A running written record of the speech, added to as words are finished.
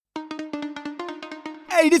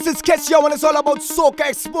Hey, this is Kesha and it's all about soca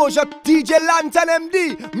exposure. DJ Lantern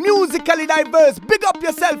MD, musically diverse. Big up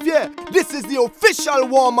yourself, yeah. This is the official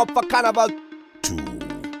warm-up for Carnival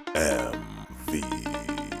 2MV.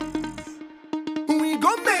 We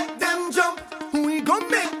gon' make them jump. We gon'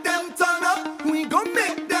 make them turn up. We gon'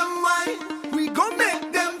 make them whine. We gon'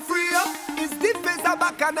 make them free up. It's the face of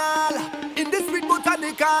Bacchanal. In this sweet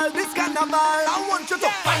botanical, this carnival, I want you to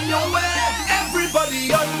find your way.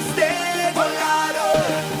 Everybody on stage, oh God, oh.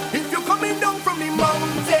 If you're coming down from the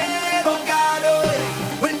mountain, oh God, oh.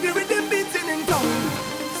 When the rhythm beating in town,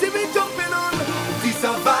 see me jumping on the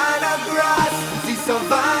savannah grass, the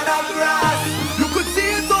savannah grass. You could see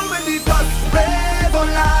it all when the dust spread, oh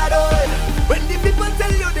Lord, oh. When the people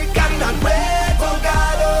tell you they cannot wait, oh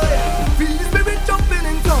God, oh. Feel the spirit jumping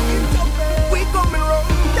in town. We coming round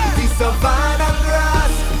the savannah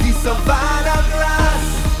grass, the savannah grass.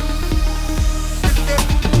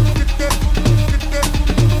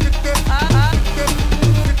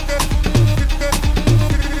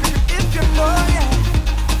 If you know, yeah,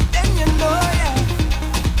 then you know, yeah.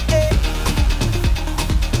 Hey.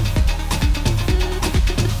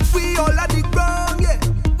 We all at the ground, yeah.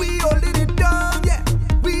 We holding it down, yeah.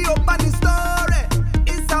 We open the story.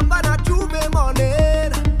 It's Savannah Juve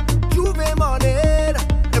morning, Juve morning.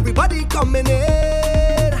 Everybody coming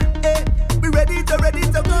in, hey. We ready to go,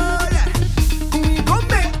 yeah. We gon'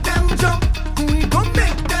 make them jump. We gon'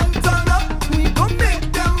 make them turn up. We gon'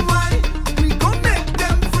 make them whine. We gon' make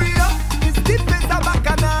them free up. It's the place of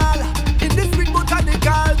Bacchanal. In this sweet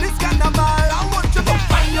botanical, this carnival, I want you to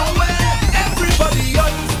find your way. Everybody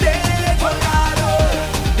on stage, oh God,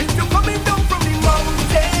 oh. If you're coming down from the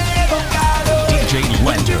mountain, oh God, oh. DJ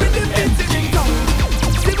Lender and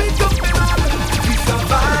See me jumping on the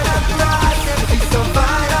savannah grass, the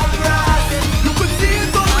savannah grass. You could see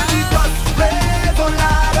it all when it was red, oh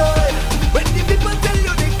Lord, oh. When the people tell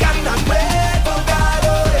you they cannot wait, oh God, oh.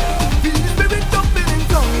 Feel the spirit jumping in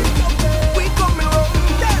tongue. We coming round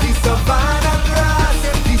the savannah grass,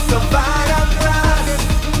 the savannah grass.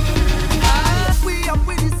 We up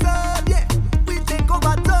with the sun, yeah. We take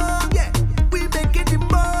over town, yeah. We make it the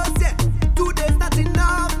most, yeah. Today's not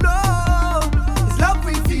enough, no. It's love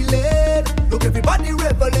we feeling. Look, everybody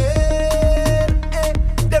reveling. Hey,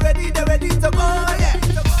 they're ready to go, yeah.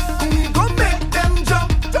 We gon' make them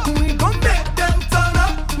jump. We gon' make them turn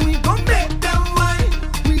up. We gon' make them whine.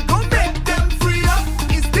 We gon' make them free up.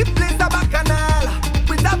 It's the place of Bacchanal.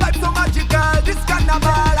 With a vibe so magical, this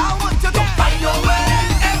carnival, I want you to find your way.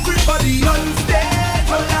 Everybody on stage,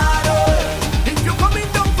 oh Lord, oh. If you're coming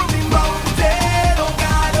down from the mountain, oh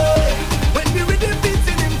God, oh. When the rhythm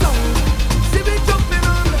beating in town, see me jumping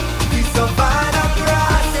on the savannah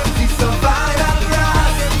grass, the savannah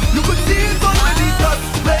grass. You could see it all when it does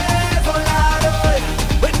red, oh Lord, oh.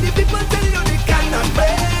 When the people tell you they cannot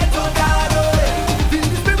wait, oh God, oh. Feel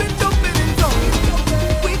the spirit jumping in town.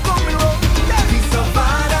 We coming round the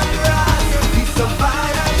savannah grass, the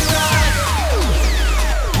savannah grass.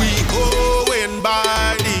 We going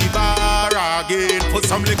by the bar again. Put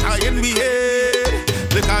some liquor in we head,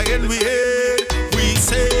 liquor in we head. We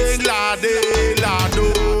sing la de, la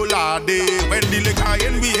do, la de. When the liquor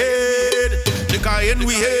in we head, liquor in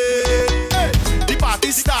we head. Hey, the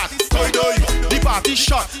party start, toy doy. The party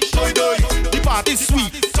shot, toy doy. The party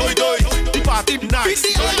sweet, toy doy. The party nice,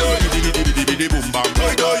 toy doy. Bidi boom bam,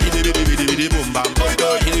 toy doy. Bidi boom bam, toy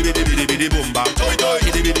doy. Bidi boom bam, toy doy.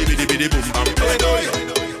 Bidi boom bam, toy doy.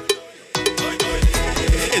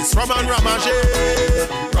 It's Rum and Ramage,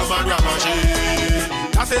 Rum and Ramage.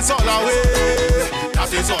 That is all away,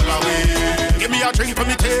 that is all away. Give me a drink for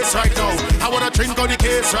me taste right now. I want a drink on the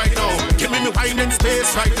case right now. Give me wine in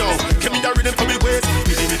space right now. Give me the rhythm for me waist.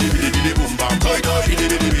 Bidi boom bam, toy toy.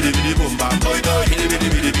 Bidi boom bam, toy toy.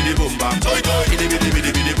 Bidi boom bam, toy toy.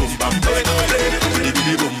 Bidi boom bam, toy toy.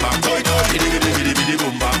 Bidi boom bam, toy toy. Bidi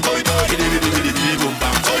boom bam, toy toy. Bidi boom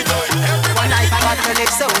bam, toy toy. One night I got the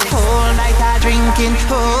lips so whole night I drinking,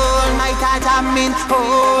 whole night I jamming,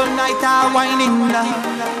 whole night I whining.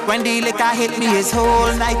 When the liquor hit me, it's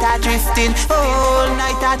whole night I drifting, whole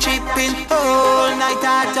night I tripping, whole night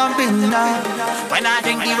I jumping. When I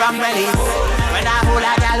drink the rum bellies, when I hold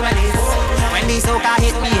a gal bellies, when the soca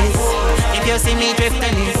hit me, is if you see me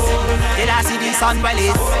drifting, is did I see the sun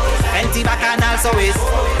bellies? Plenty Bacchanal so is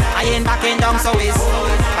I ain't backing down so is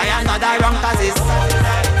I another wrong causes.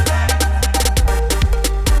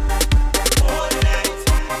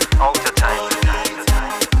 All the time.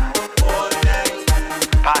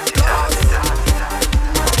 Party time.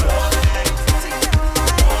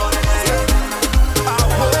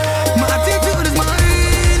 My attitude is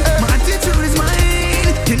mine. My attitude is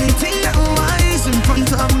mine. Anything that lies in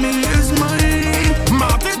front of me is mine. My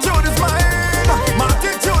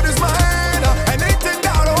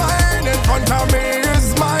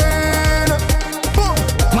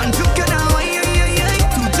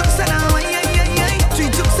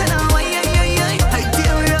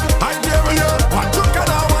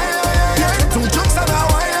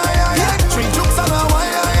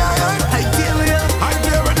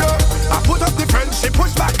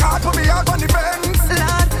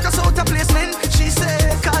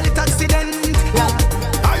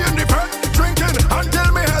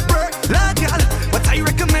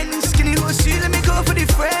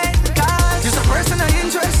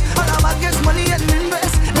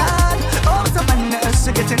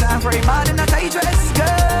a tight dress,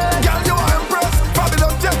 girl. Girl, you are impressed.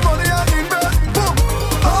 Babylon take money and invest. Boom.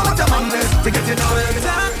 How much a man this to get you know it?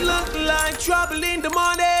 That look like trouble in the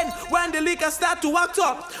morning when the liquor start to act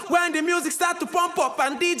up, when the music start to pump up,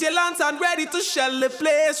 and DJ Lantern ready to shell the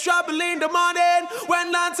place. Trouble in the morning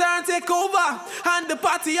when Lantern take over and the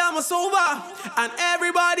party almost over, and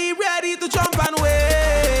everybody ready to jump and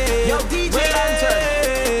wave. Yo, DJ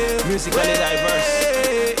Lantern, musically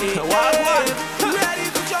diverse. What? Ready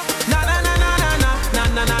to jump. Na na na na na na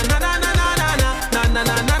na na na na na na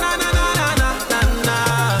na na na na na na.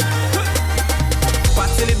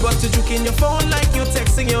 Till it was to juke in your phone like you're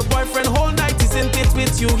texting your boyfriend whole night. Isn't it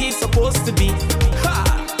with you he's supposed to be? Ha!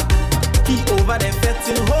 He over there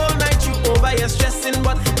fetting whole night, you over here stressing.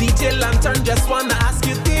 But DJ Lantern just wanna ask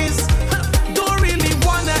you this. Don't really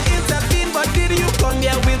wanna intervene, but did you come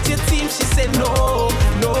here with your team? She said no,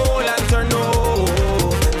 no Lantern, no.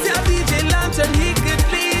 Tell DJ Lantern he could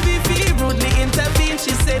leave if he rudely intervened.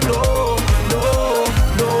 She said no, no,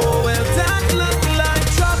 no. Well that look like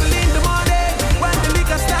trouble in the morning when the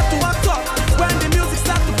liquor start to act up, when the music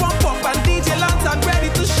start to pump up, and DJ Lantern ready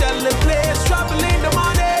to shell the place. Trouble in the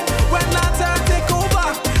morning when Lantern take over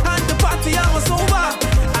and the party almost over,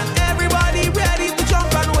 and everybody ready to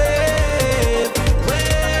jump and wave,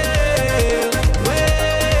 wave,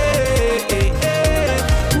 wave,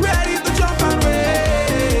 ready to jump and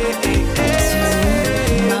wave,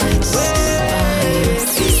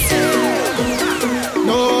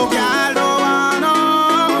 No, girl, no one, no,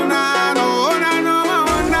 na, no, na, no,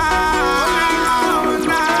 na,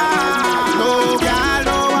 na. No, girl,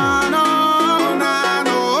 no one, no, na,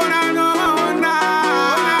 no, na, no,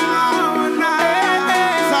 na.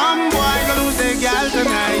 Some boy gonna lose a girl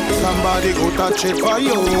tonight. Somebody go touch it for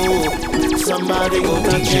you. Somebody go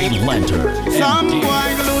touch it. DJ Lantern. Some boy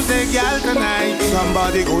gonna lose a girl tonight.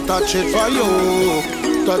 Somebody go touch it for you.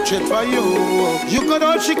 Touch it for you. You could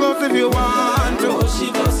all she goes if you want to.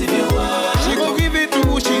 she goes if you want, She go give it to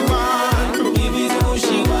who she want to. give it who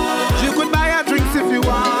she wants, You could buy her drinks if you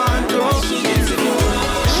want to. she gets if you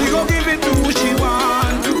want. She go give it to who she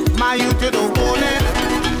want to. My youth, you don't own it.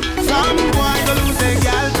 Some boy go lose a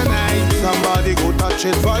girl tonight. Somebody go touch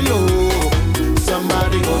it for you.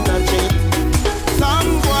 Somebody go touch it.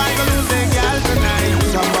 Some boy go lose a girl tonight.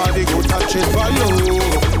 Somebody go touch it for you.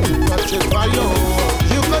 Touch it for you.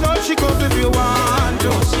 You could all she goes if you want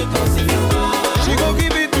to. She goes if you want, She go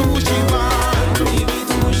give it to who she want to. give it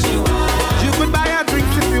who she wants, You could buy her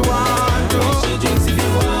drinks if you want to. she drinks if you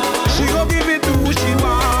want. She go give it to who she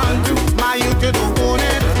want to. My youth, you don't own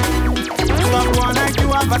it. Stop one like you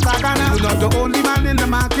have a sagana. You're not the only man in the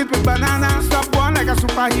market with banana. Stop one like a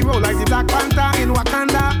superhero, like the Black Panther in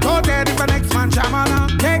Wakanda. Go there if the next man shamana.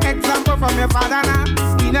 Take example from your father now.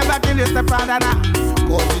 He never kill his stepfather now.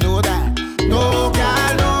 Cause you know that. No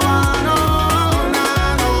girl, no one, no, na,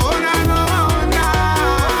 no, na, no, na,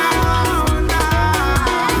 na.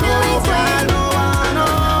 No girl, no one, no,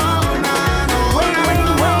 na, no, na,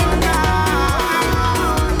 no, na.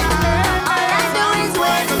 All I do is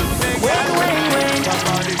win.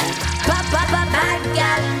 Bad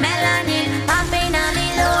girl, melanin, popping on me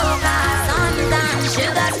loca. Suntan,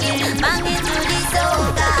 sugar skin, bang into the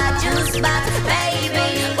soca. Juice box, baby,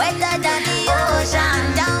 wetter than the ocean.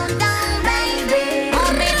 Down, down, baby,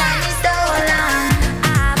 moving like me stolen.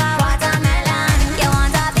 I have a watermelon, you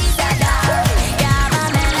want a piece of that? You have a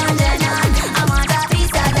melon, I want a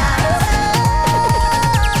piece of that.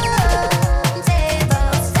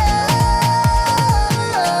 Table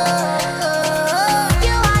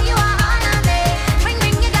You are all of me. Ring,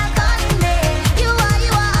 ring, you got calling me. You are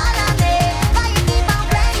all of me. Why you keep on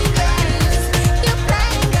playing games? You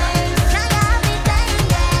playing games. Now you have me playing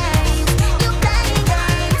games. You playing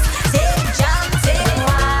games. Take jump, take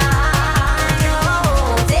wine,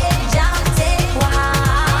 oh. Take jump, take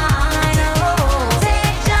wine, oh.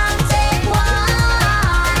 Take jump, take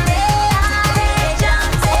wine, yeah. Take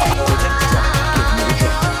jump, take wine.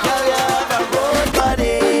 Girl, you have a road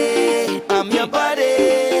body. I'm your body.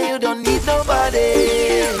 You don't need nobody.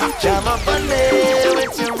 Jam up on me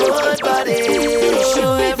with your road body.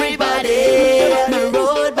 Show everybody my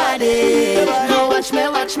road body. Now watch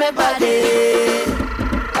me body.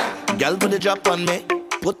 Girl, put the drop on me.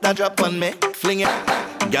 Put that drop on me. Fling it.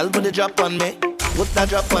 Girl, put the drop on me. Put that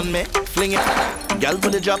drop on me. Fling it. Girl,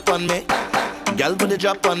 put the drop on me. Girl, put the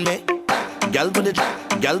drop on me. Girl, put it.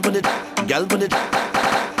 Girl, put it. Girl, put it.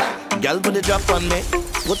 Girl, put the drop on me.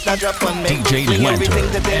 Put that drop on me. DJ Fling everything,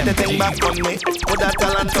 Lantern, the thing MD. back on me. Put that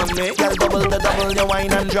talent on me. Girl, double the double, your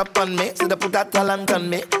wine and drop on me. So they put that talent on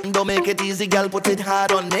me. Don't make it easy, girl, put it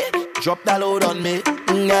hard on me. Drop that load on me,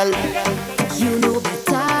 girl. You know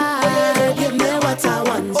better. Give me what I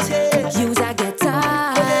want. Use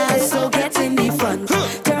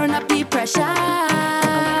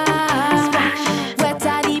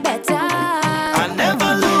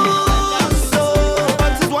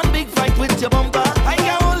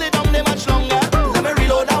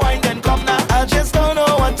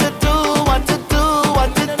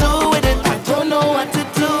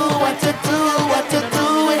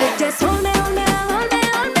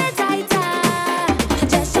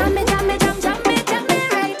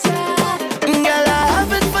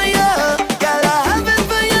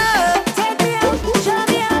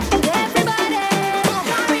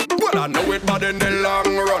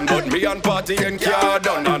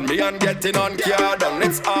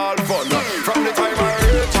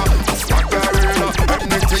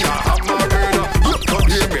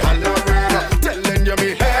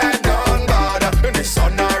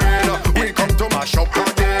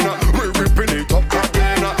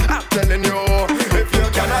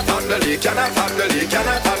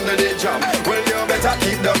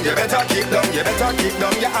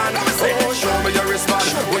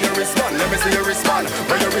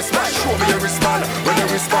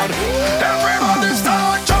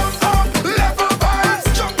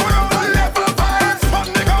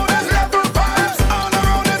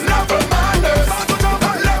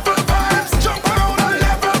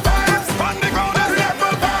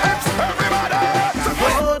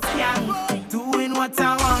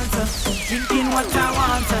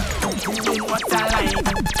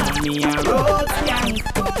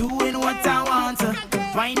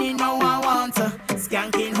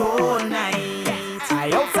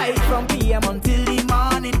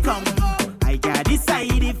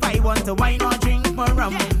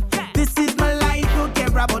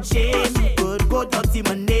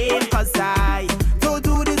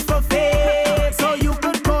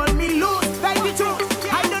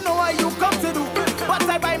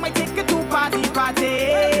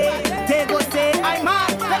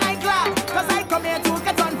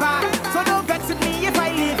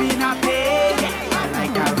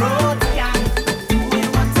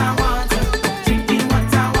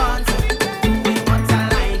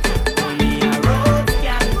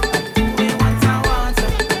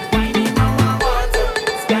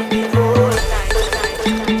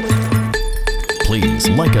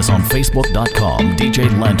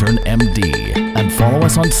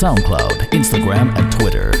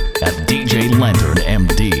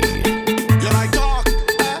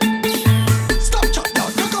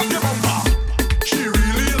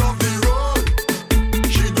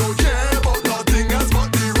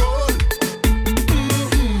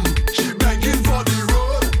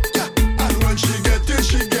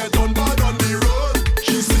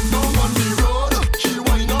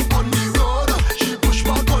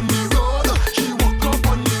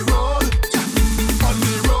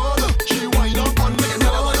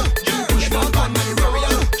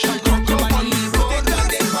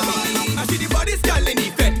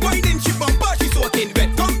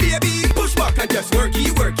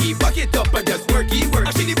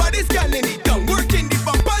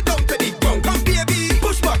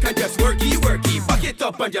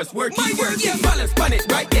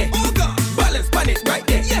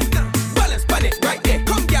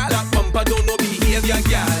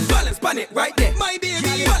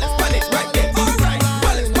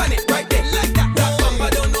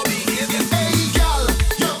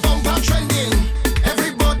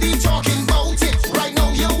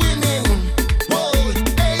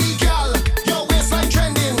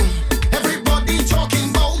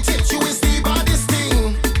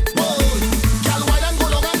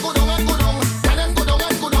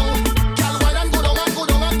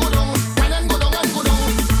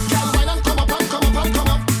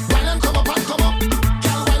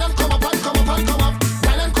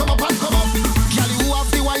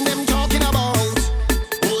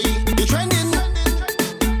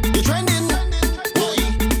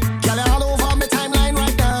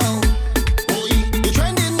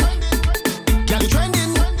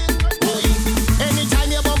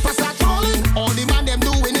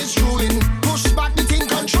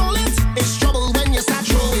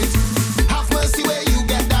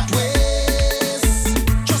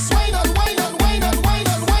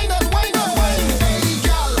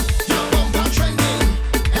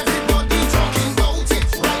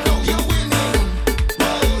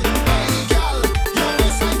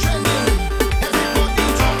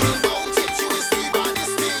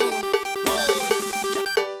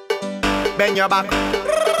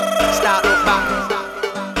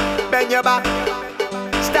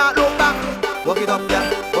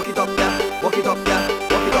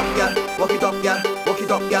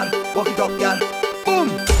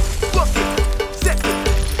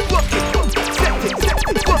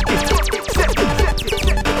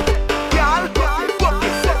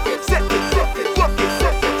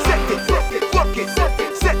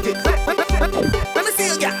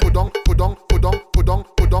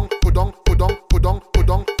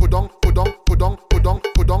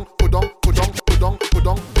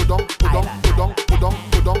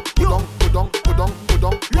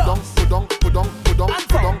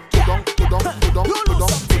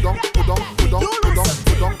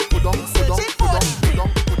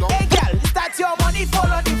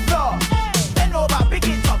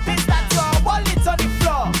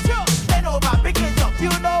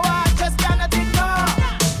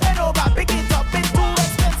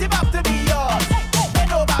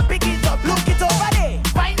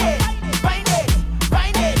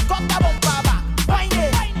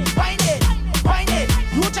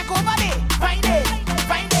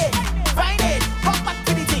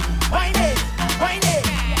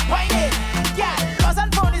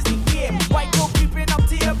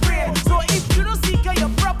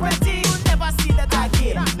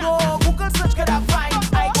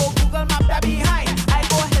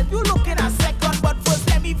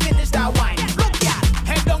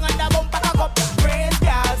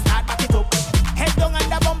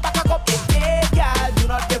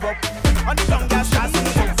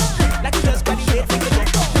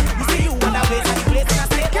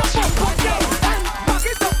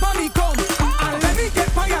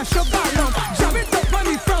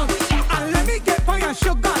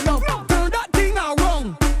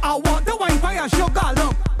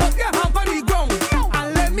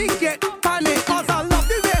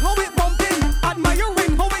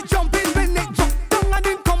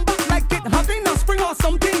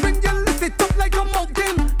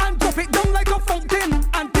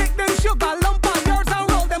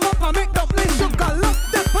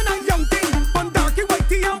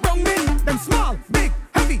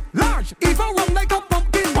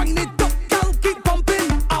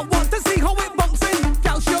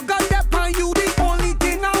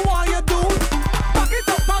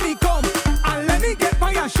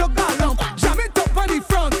sugar lump. Jam it up on the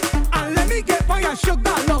front and let me get by your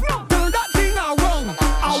sugar lump. Turn that thing around.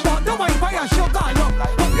 I want the wine by your sugar lump.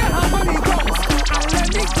 Put your hand on the drums and let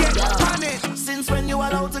me get on it. Since when you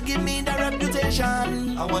allowed to give me the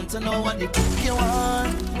reputation? I want to know what the fuck you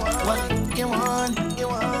want. What the fuck you want?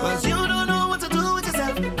 Cause you don't know what to do with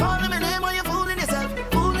yourself. Calling my name while you're fooling yourself.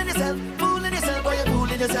 Fooling yourself, fooling yourself while you're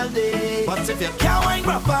fooling yourself, day. But if you can't wine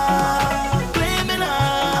proper, blame me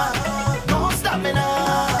now. Don't stop me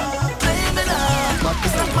now. Blame me now. But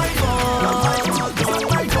it's not my fault. It's not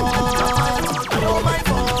my fault. No, my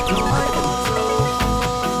fault.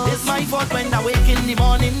 It's my fault when I wake in the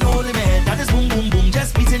morning, holding my head. That is boom, boom, boom,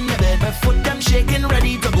 just beating my bed. My foot them shaking,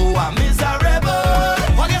 ready to go. I'm miserable.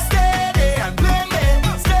 While you stay there and blame me,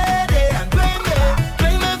 stay there and blame me.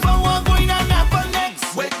 Blame me for what going on happen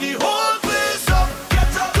next. Wake the whole place up,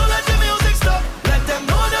 get up, to let the music stop. Let them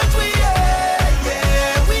know that we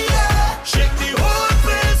we shake the whole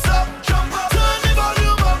place up, jump up, turn the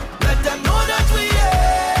volume up. Let them know that we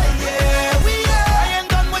we I ain't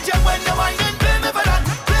done with you when you whine and blame me for that.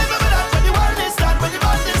 Blame me for that when the world is start, when the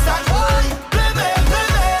band is start. Why? Blame me,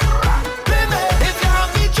 blame me, blame me. If you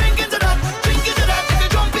have me, drink into that, drink into that. If you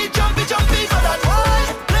jumpy, jumpy, jumpy for that.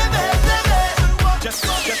 Why? Blame me, blame me.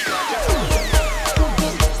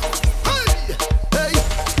 Hey,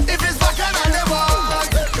 if it's bacchanal they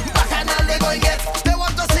want, bacchanal they going get. They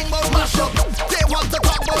want to sing about mash up, they want to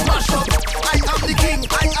talk about mash up. I am the king,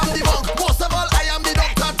 I am the monk. Most of all, I am the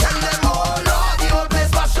doctor. Tell them, oh Lord, the whole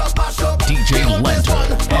place mash up, mash up. DJ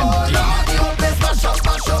Lantern, Oh Lord, the whole place mash up,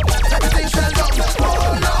 mash up. Everything shall down.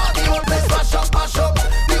 Oh Lord, the whole place mash up, mash up.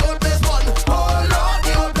 The whole place one. Oh Lord,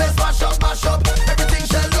 the whole place mash up, mash up. Everything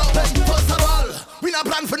shall down. First of all, we not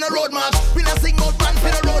plan for the road march. We not sing about plan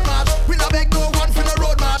for the road march. We not beg no one for the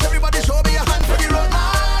road march. Everybody show me a hand for the road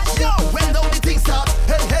march. Yo, when now the thing start.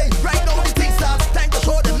 Hey, hey, right now the thing start. Time to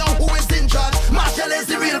show them now who is in charge. Marshall is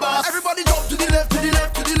the real boss. Everybody jump to the left, to the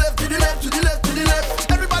left, to the left, to the left, to the left, to the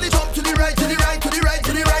left. Everybody jump to the right, to the right, to the right,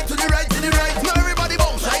 to the right, to the right, to the right. Now everybody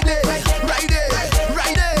bounce right there, right there,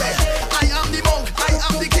 right there. I am the monk, I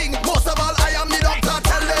am the king. Most of all, I am the doctor.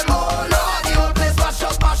 Tell them, oh Lord, the whole place mash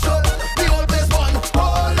up, mash up. The whole place one.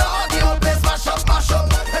 Oh Lord, the whole place mash up, mash up.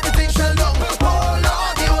 Everything shall down. Oh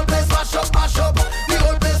Lord, the whole place mash up, mash up. The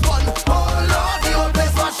whole place one. Oh Lord, the whole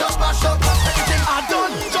place mash up, mash up. Everything I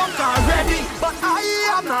done drunk already, but I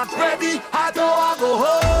am not ready. I don't want go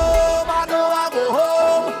home. I don't want go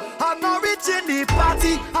home. I'm not reaching the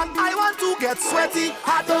party, and I want to get sweaty.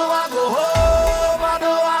 I don't want go home. I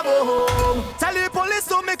don't want go home. Tell the police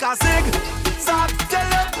to make a sing. Stop, tell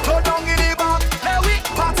them go down in the back. Let we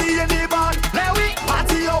party in the band. Let we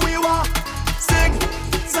party how we want. Sing,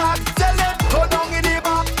 stop, tell them go down in the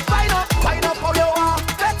back. Wind up how you want.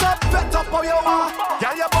 Fet up how you want.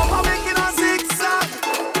 Girl, your bumper making a zigzag,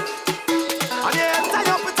 and you tie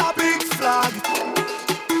up with a big flag.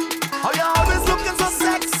 How you always looking so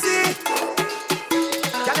sexy.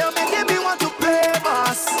 Girl, you're making me want to play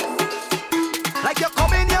mass. Like you're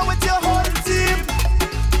coming here with your whole team.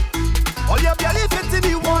 All your belly fit in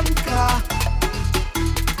the one car.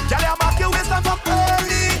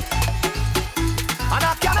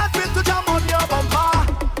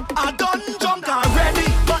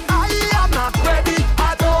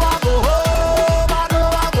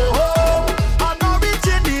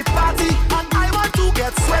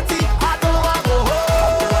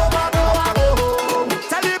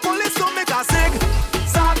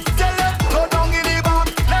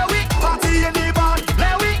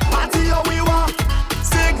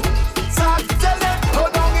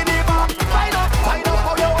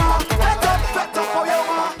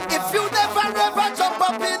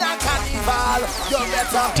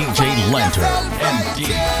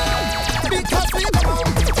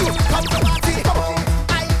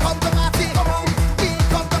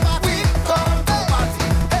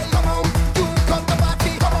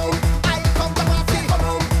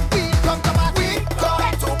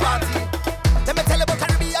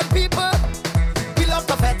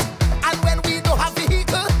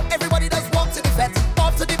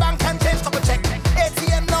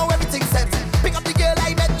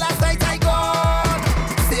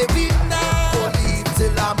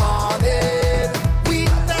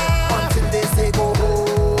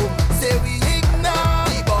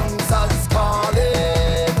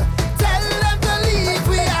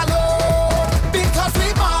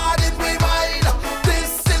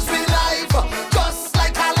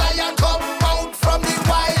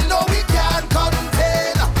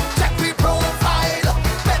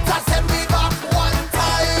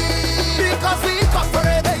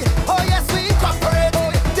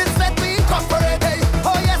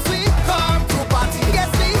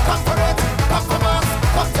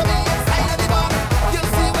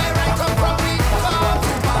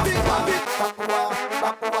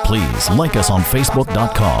 Please like us on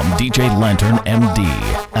Facebook.com DJ Lantern MD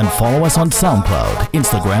and follow us on SoundCloud,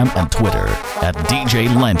 Instagram, and Twitter at DJ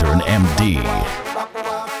Lantern MD.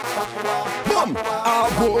 Boom!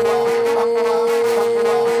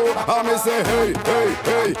 I me say hey, hey,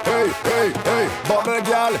 hey, hey, hey, hey, bubble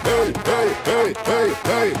girl, hey, hey, hey, hey,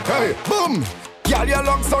 hey, hey, boom! Girl, you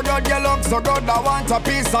look so good, you look so good, I want a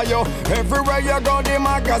piece of you. Everywhere you go, the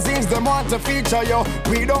magazines, them want to feature you.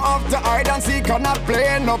 We don't have to hide and seek, I'm not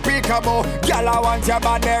playing no peekaboo. Girl, I want your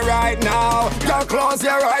body right now. Girl, close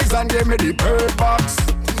your eyes and give me the bird box.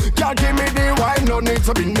 Girl, give me the wine, no need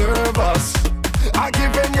to be nervous. I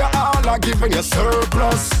giving you all, I giving you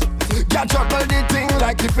surplus. Girl, juggle the thing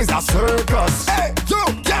like if it's a circus. Hey, you,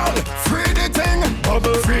 girl, free the thing,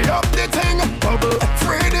 bubble, free up the thing, bubble,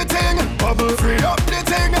 free the thing, bubble, free up the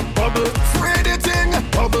thing, bubble, free the thing,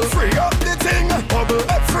 bubble, free up the thing, bubble,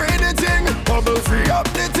 free the thing, bubble, free up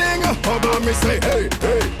the thing, bubble. Me say hey,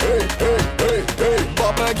 hey, hey, hey, hey, hey,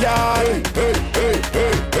 bubble girl, hey, hey, hey,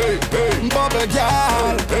 hey, hey, bubble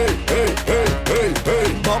girl, hey, hey, hey, hey, hey,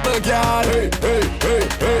 bubble girl, hey, hey, hey,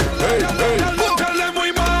 hey, hey, hey.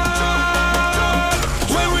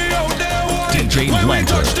 DJ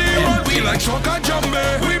Lantern we like Soca Jambe.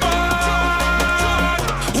 We mad.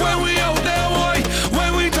 When we out there, boy.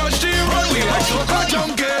 When we touch the road, we like Soca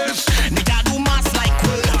Junkies. They can't do mass like we.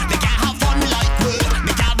 They can't have fun like we.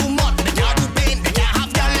 They can't do mud. They can't do pain. They can't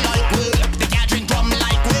have girl like we. They can't drink rum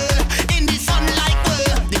like we. In the sun like we.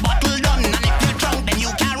 The bottle done, and if you're drunk, then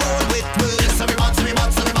you can't roll with we. So we bad, so we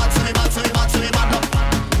bad, so we bad, so we bad, so we bad, so we bad. No.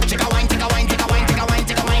 Take a wine, take a wine, take a wine, take a wine,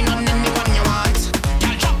 take a wine, on anyone you want.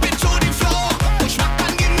 Girl, drop it to the floor. Push back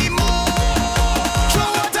and give me more. Show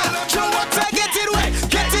water, get it wet,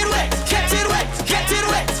 get it wet, get it wet, get it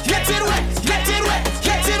wet, get it wet, get it wet,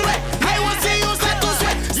 get it wet. I want to see you start to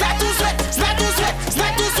sweat, start to sweat, start to sweat,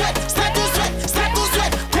 start to sweat, start to sweat, start to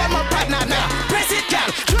sweat. Come on, partner now, press it, girl.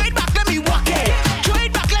 Throw it back, let me walk it. Throw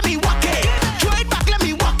it back, let me walk it. Throw it back, let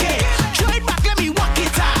me walk it. Throw it back, let me walk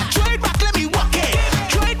it. Throw it back, let me walk it.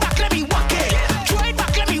 Throw it back, let me walk it. Throw it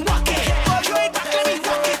back, let me walk it. Throw it back, let me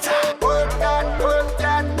walk it.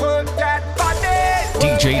 Work that body.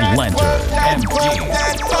 DJ Lantern MD.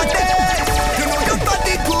 That body. You know your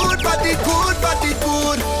body good, body good, body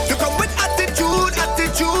good. You come with attitude,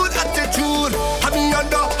 attitude, attitude. Have me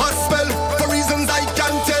under a spell for reasons I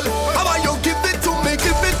can't tell. How about you give it to me,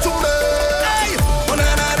 give it to me? Hey, oh na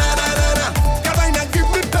na na na na na. Girl, why not give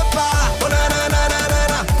me pepper? Oh na na na na na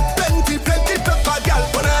na. Plenty, plenty pepper, girl.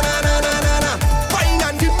 Oh na na na na na na. Why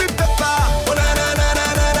not give me pepper? Oh na na na na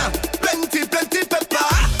na na. Plenty, plenty pepper.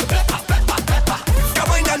 Girl,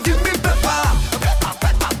 why not give me pepper?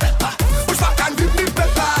 Push back and give me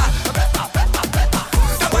pepper.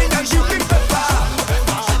 Girl, why not give me pepper?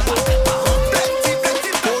 Plenty,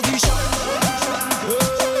 plenty position.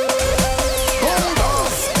 Hold on.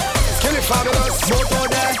 Skinny fabulous, motor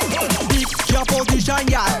there. Pick your position,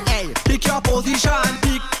 yeah. Hey, pick your position.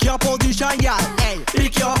 Pick your position, yeah. Hey,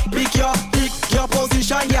 pick your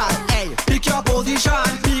position, yeah. Hey, pick your position.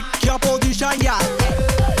 Pick your position, yeah.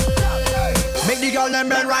 Make the girl them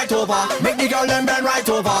bend right over. Make the girl them bend right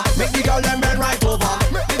over. Make the girl them bend right over.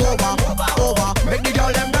 Over. Make the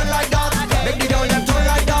girl them bend like that. Make the girl them turn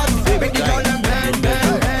like that. Make the girl them bend.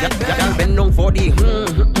 Girl bend down for the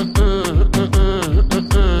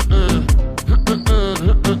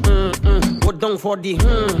Go down for the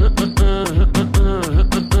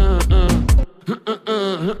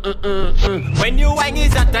When you whine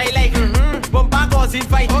is that I like bumper causing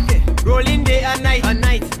fight. Okay. Rolling day and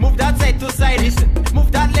night. Move that side to side. Listen.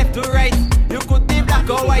 Move that left to right. You could be black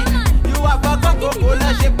or white. You have a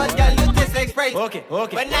Coca-Cola shape, but girl you taste like Sprite. Okay.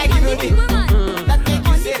 When I give you the that make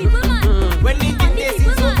you say when you give this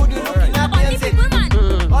is so good you looking at me and say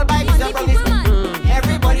all by me and promise.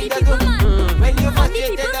 Everybody does do. When you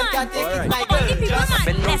frustrated and can't take it, my girl just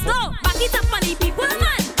bend Let's go. Back it up on the people,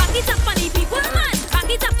 man. Back it up on the people, man. Back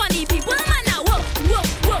it up on the people, man. Now, whoa.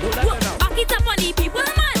 Back it up on the people,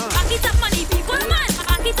 man. Back it up on the people, man.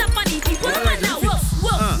 Back it up on the people, man. Now,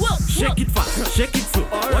 whoa. Shake it fast, shake it slow.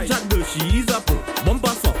 Watch that girl, she is a pro. Bumper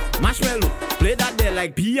soft, marshmallow. Play that there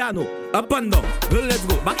like piano. Up and down, girl, let's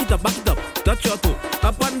go. Back it up. Touch your toe.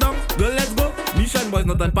 Up and down, girl, let's go. Mission boys,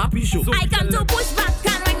 not an papi show. I come to push back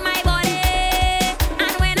and wing my body.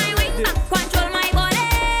 And when I wing back, control my body.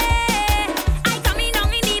 I come in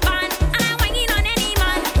down in the band. And I'm winging on any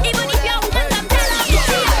man. Even if you're woman, come tell her. You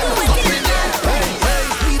have to wait till the man.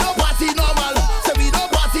 We don't party normal. Say we don't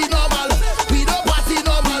party normal. We don't party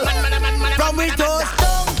normal. From we toast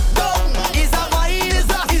down. Is a vibe. Is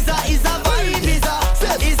a vibe.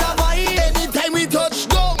 Is a vibe. Anytime we touch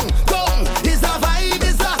down. Is a vibe.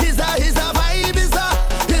 Is a vibe.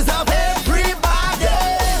 Is a vibe.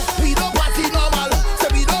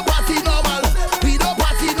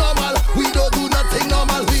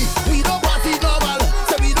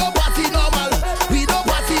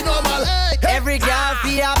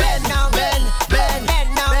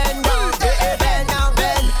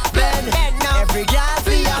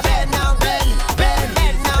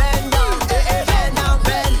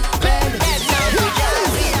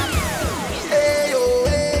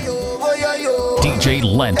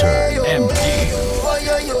 Lantern, MD. Oh,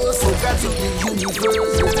 yo, soca to the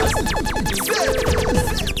universe.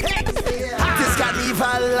 This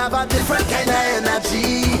carnival have a different kind of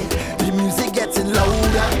energy. The music getting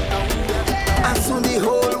louder, and soon the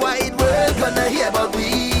whole wide world gonna hear about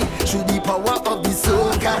we. Through the power of the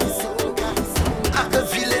soca, I can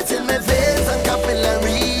feel it in my veins and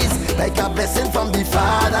capillaries, like a blessing from the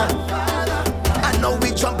Father. I know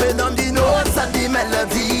we jumping on the notes and the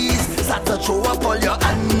melodies. Start to throw up all your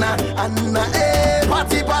Anna, eh.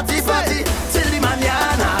 Party, party, party, till the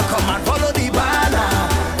mañana. Come and follow the banner,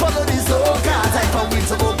 follow the soca. Time for we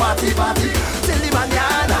to go party, party, till the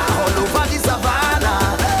mañana. All over the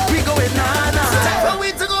savannah, we going nana. Time for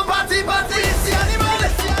we to go party, party. Release the animal,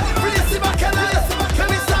 release the bacchanal.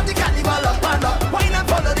 Can we start the carnival up and up? Why not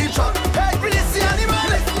follow the truck? Hey, release the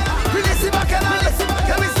animal, release the bacchanal.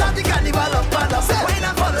 Can we start the carnival up and up? Why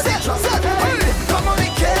not follow the truck? Come on, we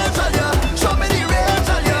can't tell you. Show me the range,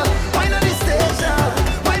 tell you. Why not the station?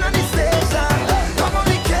 Why not the station? Come on,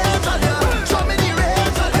 we can't tell you. Show me the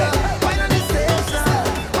range, tell you. Why not the station?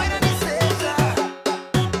 Why not the station?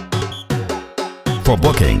 For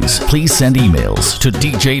bookings, please send emails to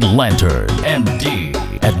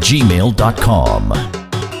djlanternmd@gmail.com.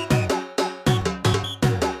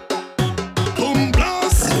 Boom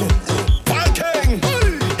blast, Viking,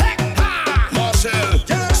 Marshall,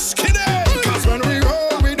 Skinny. 'Cause when we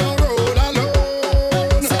roll, we don't roll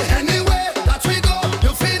alone. Say anywhere that we go,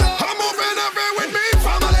 you feel up. I'm moving every with me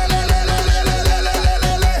family,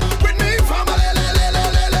 with me family,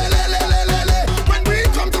 when we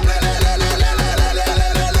come to play,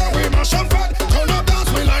 we mash up fat, turn up dance,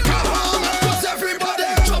 we like a hammer. 'Cause everybody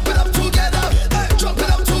jump it up together, jump it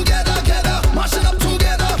up together, together, mash it up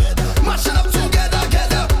together, mash it up together,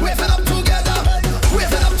 together, wave it up together,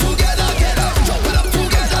 wave it up together, together, jump it up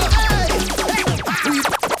together.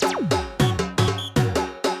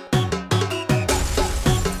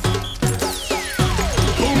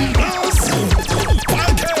 Boom blast,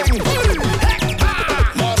 Viking,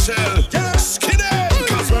 Marshall, Skinny.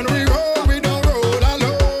 'Cause when we roll, we don't roll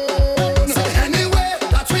alone. Say anywhere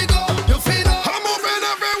that we go, you feel up. I'm moving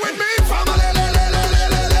every with me family,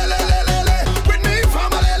 with me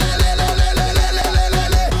family,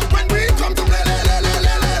 when we come to play,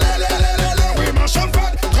 we mash up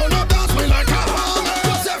fat, turn up dance, we like a hammer.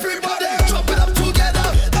 'Cause everybody jump it up together,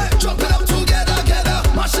 jump it up together, together,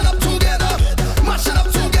 mash it up together, mash it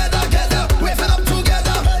up together, together, wave it up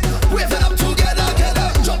together, wave it up together, together,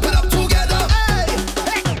 jump it up together.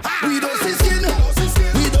 We don't see skin,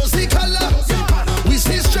 we don't see color, we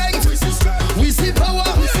see strength, we see power,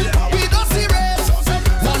 we don't see race,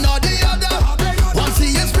 one or the other. One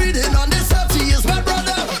see is breathing on this earth, he is my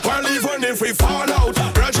brother. Well, even if we fall out,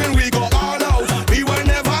 brethren, we go all out. We will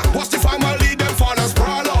never watch the family, them fathers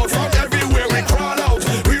sprawl out. From everywhere we crawl out,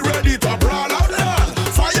 we ready to brawl out.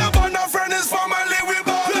 Fire burn, our friend is family, we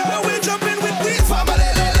ball out. We jumping with we family,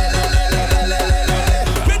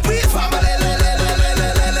 with we family.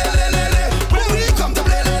 When we come to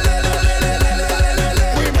play,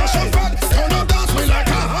 we mash up fat, turn up dance, we like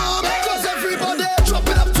a hammer. 'Cause everybody jump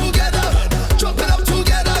it up together, jump it up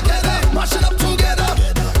together, together, mash it up together,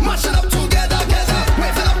 mash it up together, together,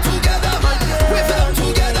 wave it up together, wave it up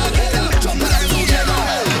together, together, jump it up together.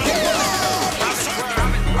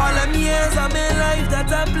 All them years of my life that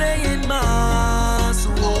I'm playing mass,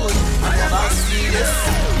 oh, I never see this.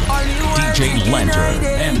 Only one DJ thing Lantern, I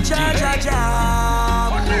did, MD.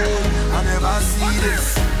 jam, oh, I never see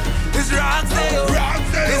this. It's Roxdale,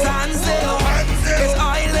 it's Hansdale, it's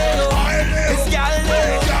Oileo, it's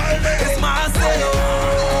Galdeo, it's Marcelo.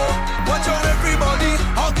 Watch out everybody,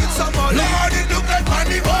 I'll get some money. Lord, it look like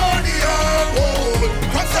pandemonium, oh.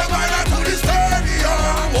 From Savannah to the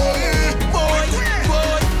stadium, oh. Boy,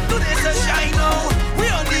 do this a shine now. We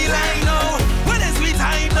on the line now. When it's we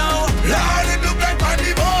time now. Lord, it look like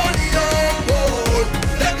pandemonium, oh.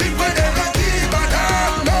 Let me put them on the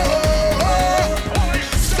banana, no.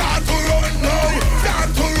 Start to run now.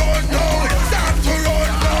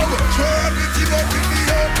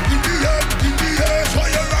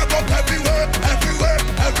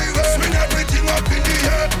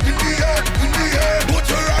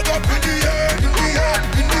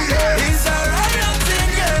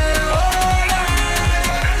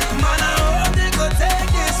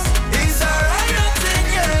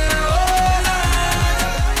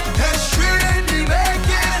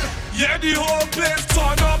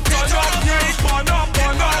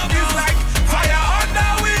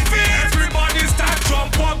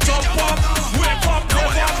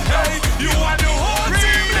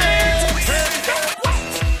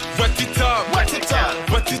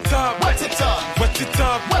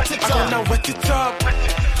 up. Now wet it up.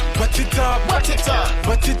 Wet it up. Wet it up.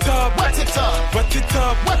 Wet it up. Wet it up. Wet it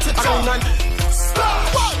up. Wet it up.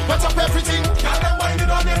 Splash. Wet up everything. Girl, I'm whining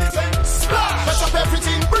on anything. Splash. Wet up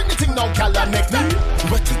everything. Bring the thing now, girl, and make me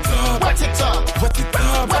wet it up. Wet it up. Wet it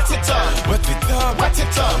up. Wet it up. Wet it up. Wet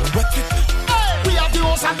it up. Wet it up. We have the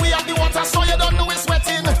hose and we have the water, so you don't know it's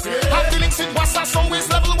wetting. Have feelings with water, so it's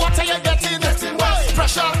level water you're getting.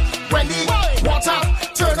 Pressure when the water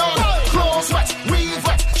turn on. Clothes wet, weave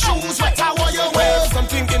wet, shoes wet. How are you wear?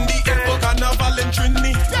 Something in the air for carnival and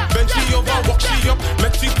Trini. Bend she over, walk she up,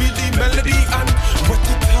 make she feel the melody and wet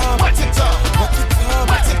it up, wet it up, wet it up,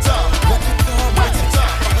 wet it up, wet it up, wet it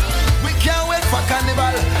up. We can't wait for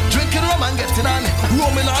carnival, drinking rum and getting on,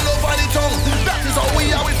 roaming all over the tongue. That is how we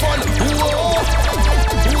are with fun. Whoa,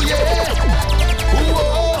 ooh yeah,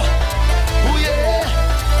 ooh yeah.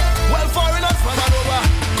 Well, foreigners from all over,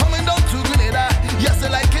 coming down to Grenada. Yes, they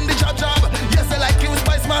like in the job. Yes, they like it with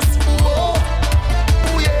spice mass. Whoa,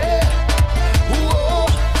 ooh yeah, whoa.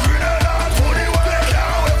 Grenada to the world. They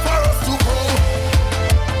can't wait for us to come.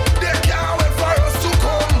 They can't wait for us to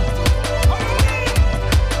come.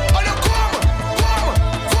 Oh, you come.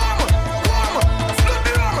 Split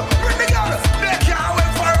the rum, bring the gun. They can't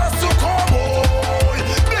wait for us to come. Boy,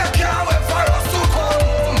 they can't wait for us to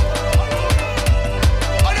come.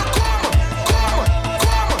 Oh, you come.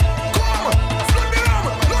 Split the rum,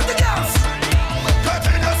 load the gas. Get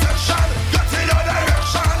in your section, get in your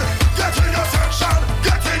direction. Get in your section,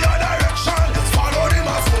 get in your direction. Let's follow the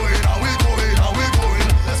mass going, how we going, how we going.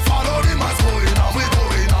 Let's follow the mass going, how we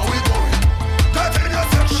going, how we going. Get in your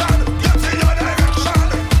section, get in your direction.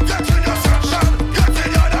 Get in your section, get in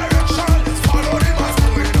your direction. Let's follow the mass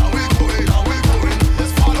going, how we going, how we going.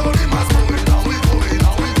 Let's follow the mass going, how we going,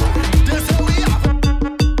 how we going. This how we have.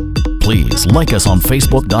 Please like us on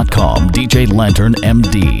Facebook.com DJ Lantern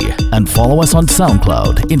MD and follow us on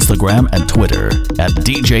SoundCloud, Instagram, and Twitter at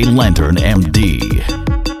DJ Lantern MD.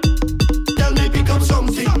 Tell me pick up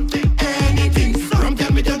something, anything. From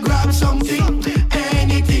tell me to grab something,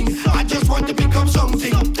 anything. I just want to pick up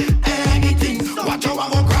something, anything. Watch how I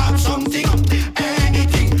go grab something,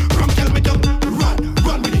 anything. From tell me to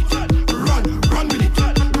run with it, run with it,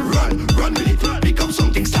 run with it. Pick up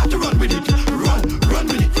something, start to run with it, run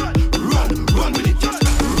with it, run with it,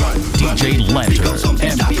 run. DJ Lantern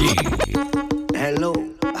MD. Hello,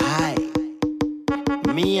 hi.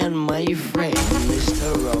 Me and my friend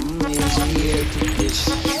Mr. Rum is here to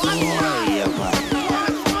destroy your body.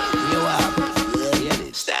 You up? Hear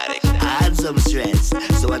this? Static. I had some stress,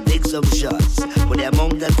 so I take some shots. But the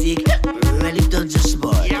amount I take really touch the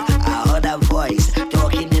spot. I heard a voice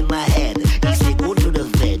talking in my head. He said, go to the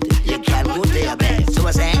vet, you can't go to your bed. So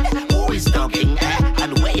I said, who is talking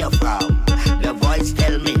and where you from? The voice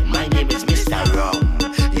tell me, my name is Mr. Rum.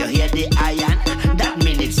 You hear the iron? That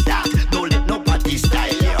mean it start. Don't let nobody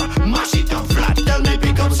style you. Mash it up flat. Tell me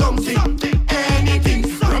pick up something, anything.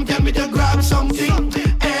 From tell me to grab something,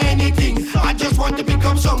 anything. I just want to pick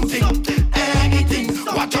up something, anything.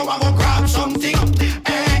 Watch how I go grab something,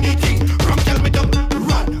 anything. From tell me to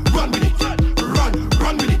run with it,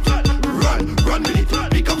 run with it, run with it.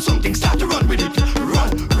 Pick up something, start to run with it, run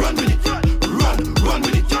with it, run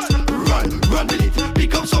with it, run with it.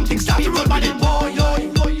 Pick up something, start to run with it. Boy, yo,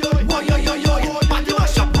 party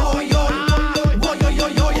mash up, boy, yo,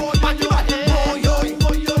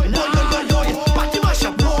 party mash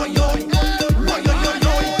up, boy, yo.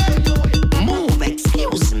 Move,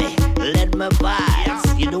 excuse me, let me pass.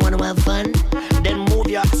 You don't wanna have fun? Then move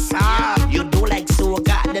your ass. You do like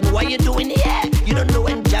soca, then what you doing here? You don't know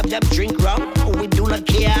when jab drink rum, we do not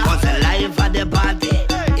care. Cause the life of the party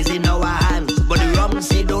is in our hands. But the rum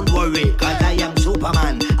say don't worry, cause I am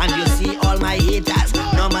Superman. And you see all my haters,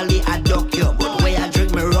 normally I duck you. But when I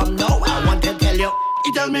drink my rum now, I want to tell you.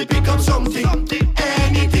 You tell me pick up something,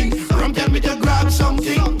 anything. From tell me to grab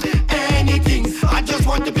something, anything. I just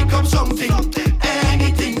want to pick up something,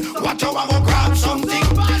 anything. Watch how I go grab something,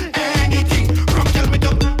 anything. From tell me to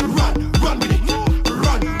run with it,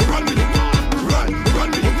 run with it, run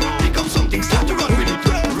with it. Pick up something, start to run with it,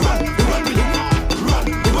 run with it, run with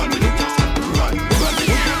it, run with it.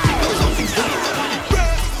 Pick up something, start to run with it.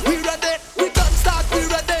 We ready, we don't start, we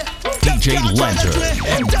ready. DJ Lantern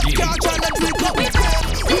MD.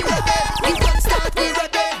 We ready, we don't start, we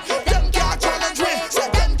ready. Them can't challenge me, so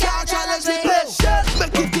them can't challenge me.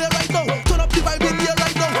 Make it clear right now, turn up the vibe in here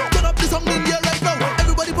right now, turn up the sound in here right now.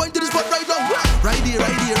 Everybody point to the spot right now. Right here,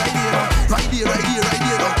 right here, right here, right here, right here, right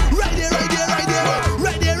here, right here, right here, right here,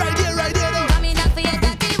 right here, right here, right here. Coming up for your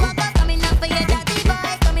daddy, walk up, coming up for your daddy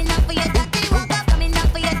boy, coming up for your daddy, walk up, coming up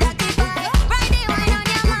for your daddy boy. Right there, wine on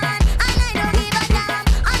your man, and I don't give a damn.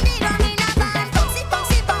 And they don't mean a band, bouncy,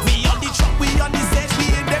 bouncy, bouncy.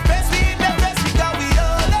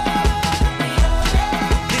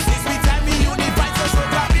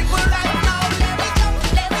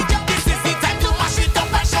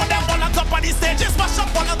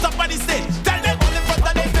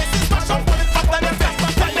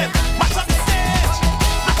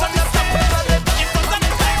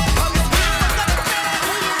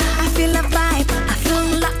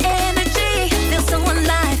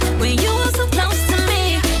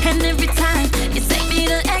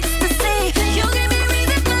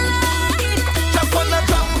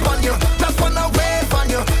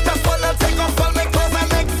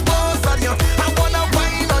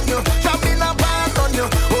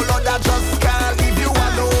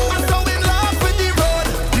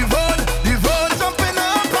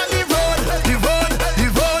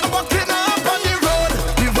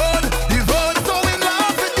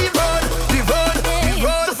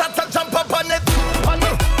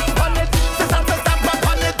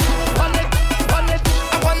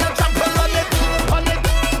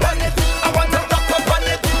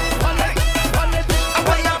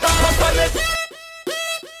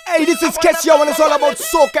 Hey, this is Kessia and it's all about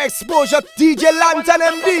Soca exposure. DJ Lantern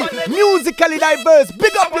MD, musically diverse.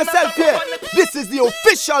 Big up yourself here. This is the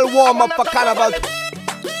official warm-up for Carnival.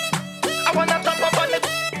 I wanna top up on it.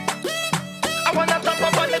 I wanna top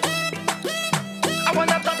up on it. I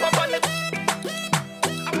wanna top up on it.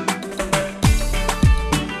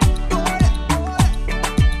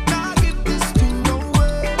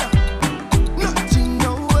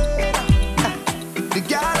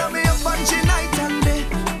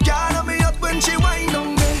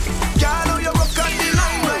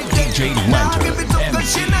 DJ Lantern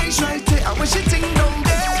She nice right there, and when she ting down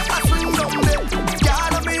there, I swing down there.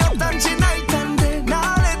 Girl, me up and she night and day.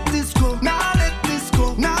 Now let this go, now let this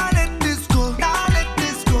go, now let this go, now let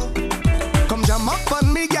this go. Come jam up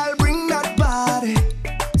on me, girl, bring that body.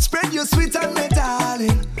 Spread your sweet on me,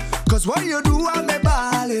 darling. Cause what you do, I'm me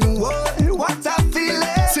balling. What I feel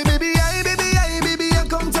it. Say baby, I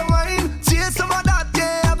come to wine. Chase some of that,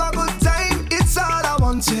 yeah, have a good time. It's all I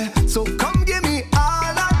want, yeah. So come give me all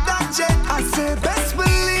of that, yeah. I say best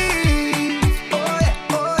believe. Oh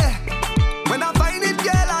yeah. When I find it,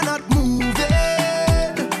 girl, I'm not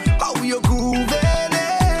moving. How you grooving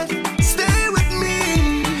it? Stay with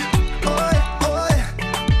me. Oh yeah.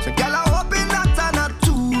 So girl, I'm hoping that I'm not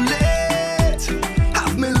too late.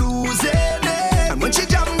 Have me losing it. And when she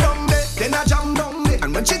jam down there, then I jam down there.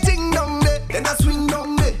 And when she ting down there, then I swing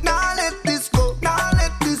down there. Now let this go, now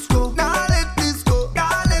let this go, now let this go,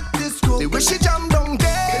 now let this go. The way she jam down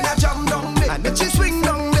there, then I jam down there. And then she swing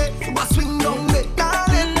down there, so I swing down there. Now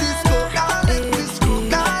let this go, now let this go,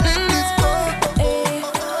 now let this go.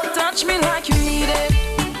 Touch me like you need it,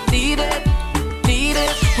 need it, need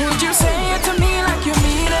it. Would you say it to me like you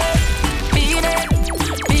mean it, mean it,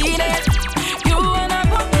 mean it? You and I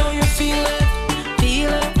both know you feel it,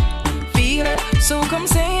 feel it, feel it. So come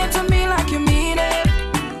say it to me like you mean it.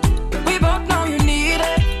 We both know you need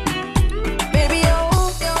it, baby.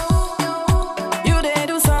 You did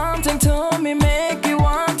do something to me, make me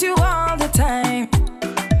want you all the time.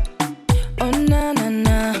 Oh na na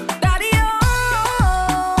na, daddy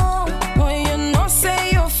boy, you know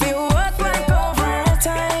say you feel worth like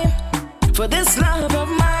overtime for this love of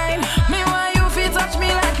mine. Me why you feel touch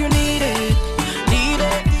me like you need it, need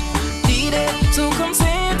it, need it. So come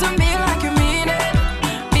say it to me like you mean it,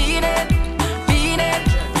 mean it, mean it.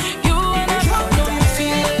 You and I both know you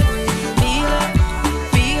feel it, feel it,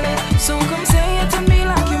 feel it. So come say it to me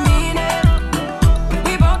like you mean it.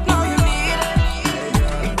 We both know you need it.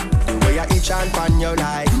 The way I itch and pan you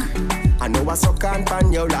like, I know I suck and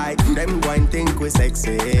pan you like. Them go and think we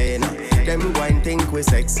sexy, nah. Them go and think we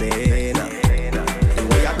sexy, nah. The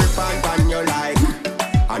way I grip and pan you like,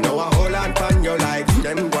 I know I hold and pan you like.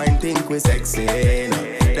 Them go and think we sexy, nah.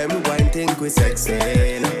 Them go and think we sexy,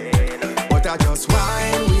 nah. But I just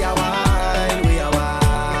whine, we are wine, we are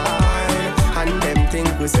wine. And them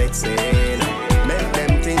think we sexy, nah. Make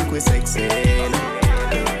them think we sexy, nah.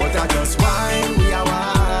 But I just whine, we are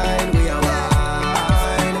wine, we are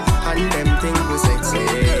wine. And them think we sexy,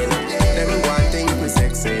 them one think we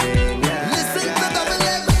sexy, yeah. Listen to Double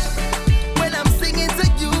M when I'm singing to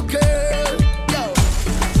you, girl. Yo,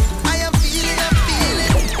 I am feeling,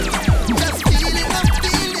 just feeling, I'm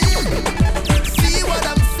feeling. See what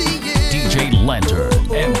I'm seeing. DJ Lantern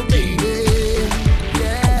MD.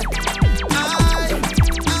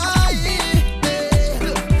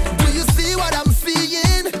 Do you see what I'm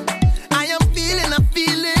seeing? I am feeling, I'm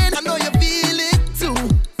feeling. I know you feel it too.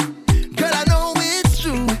 Girl, I know it's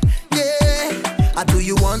true, yeah. Do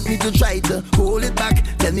you want me to try to hold it back?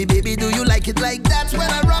 Tell me, baby, do you like it like that when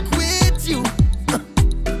I rock with you?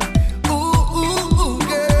 Ooh,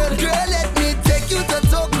 girl. Girl, let me take you to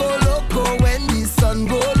Toco Loco when the sun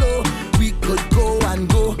go low. We could go and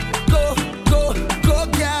go, girl.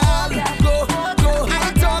 Go.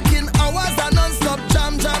 I'm talking hours and non-stop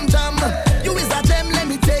jam. You is a gem, let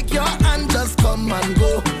me take your hand, just come and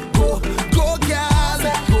go, girl. Go.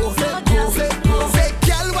 Say,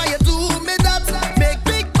 girl, why you do me that? Make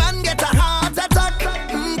big man get a heart attack.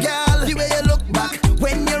 Girl, the way you look back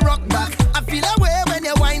when you rock back, I feel a way when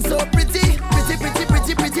you whine so pretty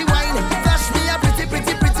wine. Flash me a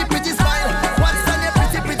pretty smile. What's on your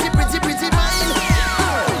pretty mind?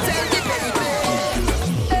 Tell me, baby.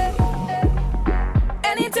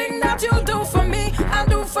 Anything that you do for me, I'll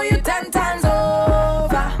do for you 10 times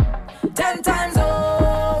over, 10 times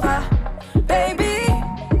over, baby.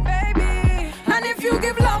 And if you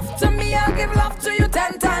give love to me, I'll give love to you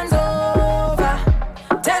 10 times over,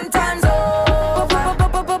 10 times over,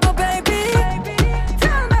 baby.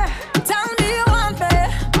 Tell me you want me,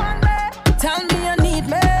 tell me you need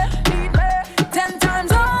me, 10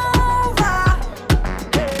 times over.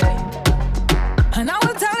 And I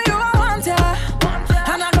will tell you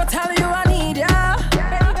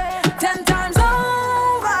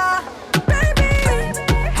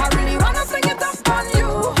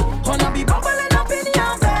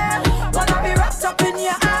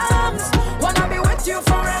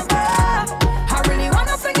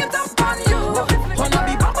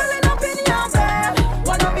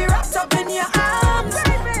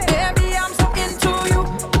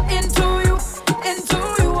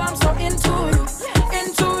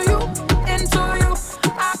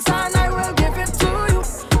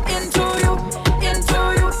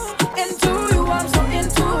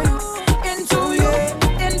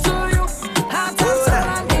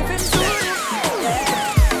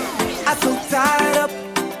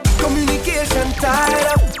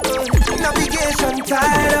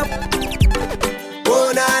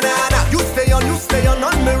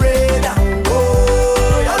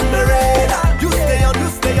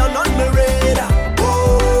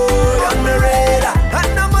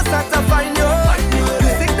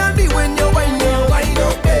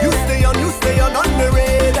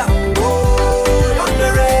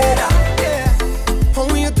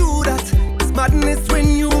badness when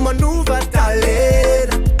you maneuver, darling.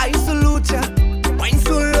 I salute ya. Wine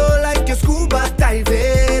so low like your scuba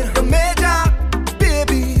diving. The major,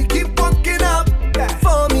 baby, keep walking up.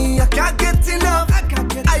 For me, I can't get enough.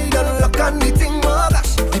 I don't look on the thing, oh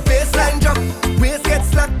gosh. The baseline drop, waist get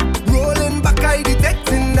slack. Rolling back, I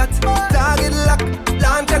detecting that. Target lock,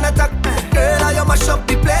 launch and attack. Girl, I mash up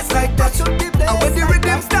the place like that. And when the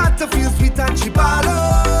rhythm start to feel sweet and she ball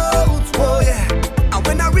out, oh yeah. And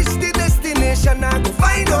when I reach the destination, I go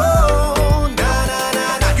find out. Na na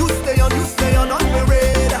na na. You stay on my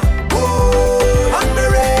radar. Oh, on my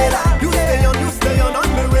radar. You stay on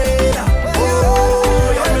my radar.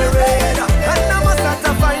 Oh, on my radar. And I must start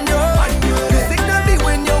to find you. You signal me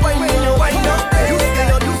when you wind up. You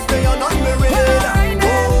stay on my radar.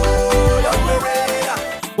 Oh, on my radar.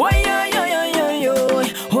 Oh yeah, yeah, yeah, yeah, yeah.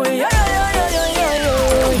 Oh yeah, yeah, yeah, yeah, yeah,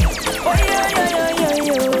 yeah. Oh yeah, yeah, yeah, yeah,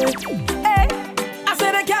 yeah. Hey, I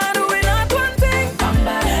said I can't do it not one thing.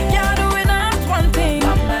 Can't do it not one thing.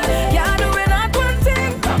 Can't do it not one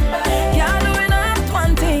thing. Can't do it not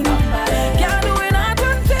one thing. Can't do it not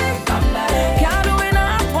one thing. Can't do it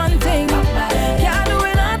not one thing. Can't do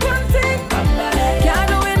it not one thing. Can't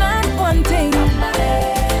do it not one thing.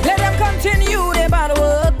 Let them continue their bad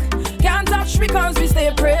work. Can't touch me cause we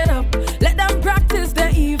stay prayed up. Let them practice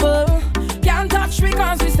their evil. Can't touch me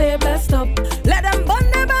cause we stay blessed up. Let them burn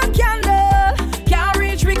their back candle. Can't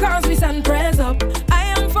reach me cause we send prayers up. I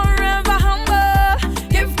am forever humble.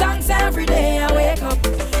 Give thanks every day I wake up.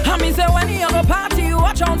 And me say when you go party,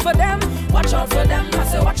 watch out for them. Watch out for them, I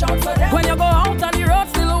say watch out for them. When you go out on the road,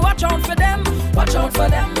 still watch out for them. Watch out for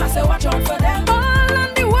them, I say watch out for them. All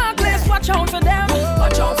on the workplace, watch out for them.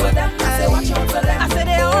 Watch out for them, I say watch out for them. I say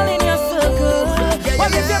they all in your circle.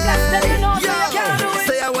 Well, if you're blessed, then you know so you can't do it.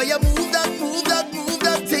 Say how you move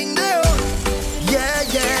that thing there. Yeah,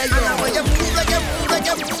 yeah, yeah. And how you move like you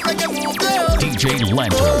move there. DJ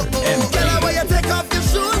Lantern MD. Girl, how you take off your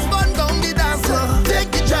shoes, bun down the dancer. Take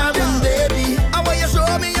the jamming, baby. How you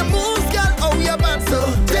show me your moves, girl, how you bounce so.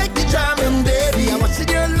 Take the jamming, baby. I'm watching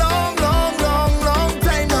you long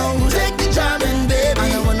time now. Take the jamming, baby.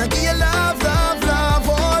 And I wanna give you love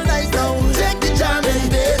all night now. Take the jamming,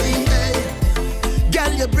 baby. Hey.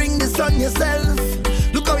 Girl, you bring this on yourself.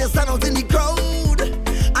 Look how you stand out in the crowd.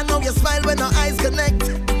 I know you smile when our eyes connect.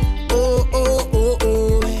 Oh, oh, oh,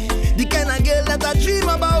 oh. The kind of girl that I dream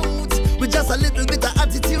about. With just a little bit of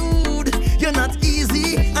attitude. You're not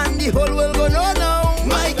easy, and the whole world go know now.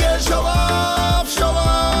 My girl, show off, show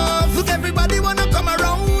off. Look, everybody wanna come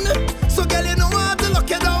around. So girl, you know I have to lock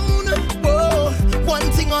you down. Oh,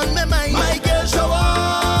 one thing on my mind. My girl, show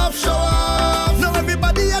off, show off. Now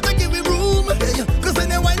everybody have to give me room. Cause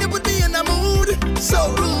when you whine, you put me in the mood.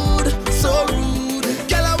 So rude, so rude.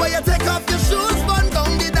 Girl, I want you take off your shoes, bun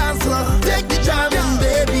down the dance floor. Take the jamming,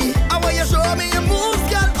 baby. I want you show me your moves,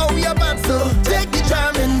 girl, how you bounce so. Take the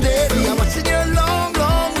jamming, baby. I'm watching you long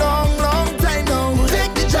time now.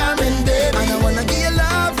 Take the jamming, baby. And I wanna give you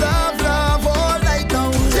love all night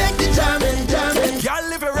now. Take the jamming.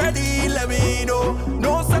 Girl, if you're ready, let me know.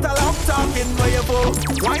 No set a long talking for your bow.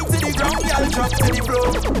 Wine to the ground, girl, drop to the floor.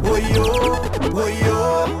 Oh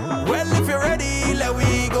yo. Well, if you're ready, let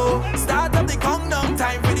we go. Start up the countdown,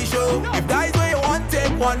 time for the show. If that's where you want,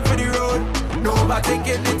 take one for the road. No, but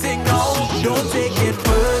taking the thing now. Don't take it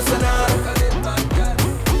personal.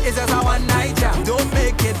 It's just a one night jam. Don't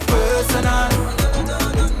make it personal.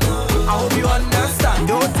 I hope you understand.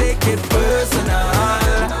 Don't take it personal.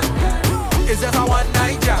 It's just a one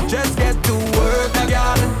night jam. Just get to work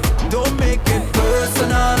again. Don't make it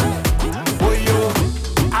personal. Oh yo,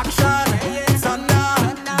 action,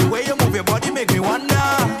 thunder. The way you move your body make me wonder.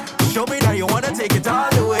 Show me that you wanna take it all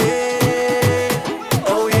the way.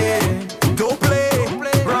 Oh yeah, don't play,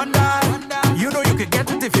 run that. You know you can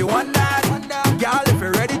get it if you want that.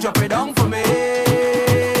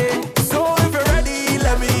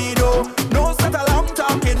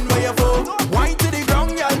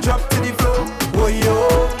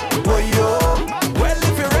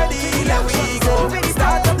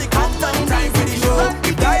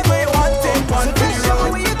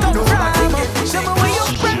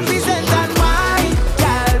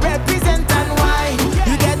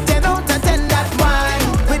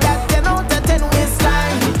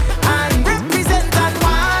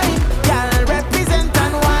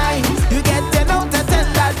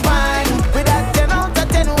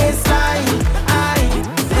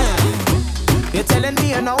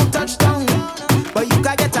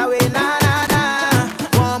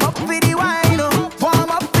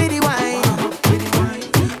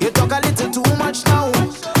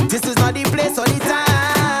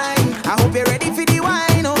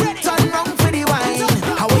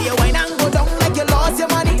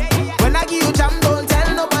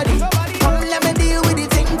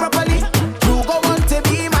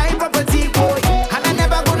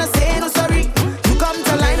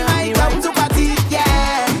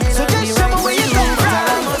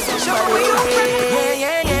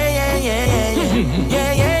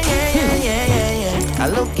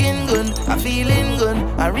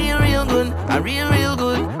 a real good, a real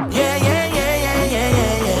good. Yeah, yeah, yeah, yeah, yeah,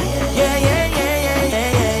 yeah, yeah, yeah, yeah, yeah,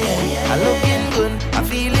 yeah, yeah, yeah. I looking good, I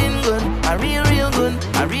feeling good, a real good,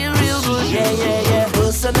 a real good. Yeah, yeah, yeah.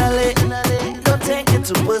 Personally, don't take it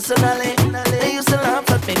too personally. They used to laugh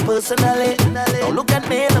at me personally. Now look at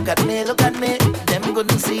me, look at me, look at me. Them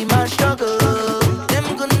couldn't see my struggle. Them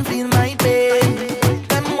couldn't feel my pain.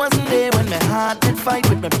 Them wasn't there when my heart did fight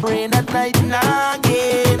with my brain at night and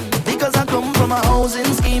again. Because I come from a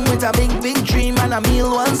housing scheme with a big dream, and a meal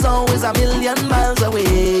was always a million miles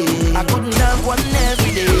away. I couldn't have one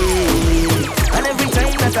every day. And every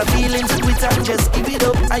time that I feel into it, I just give it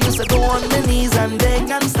up. I used to go on my knees and beg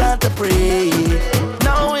and start to pray.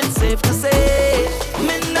 Now it's safe to say,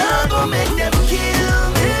 me nah go make them kill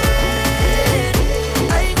me.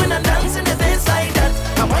 I ain't gonna dance in the face like that.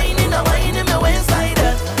 I'm whining my waist like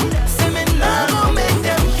that. Say me nah go make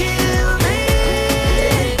them kill me.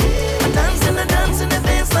 I'm dancing the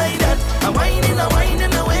face like that. I'm whining my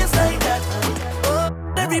waist like that. Oh.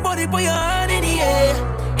 Everybody put your hand in the air,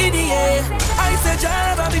 in the air. I said Jah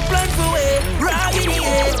have a big plan for it. Rock in the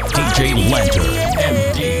air, DJ Lantern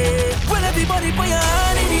MD. Well, everybody put your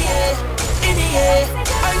hand in the air, in the air.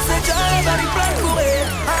 I said Jah have a big plan for it.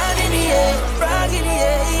 Hand in the air, rock in the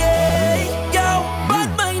air, yeah. Yo, bad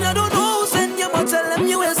mind, I don't know. Send you, but tell them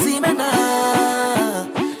you will see me now.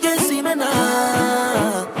 You see me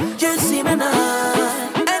now. You see me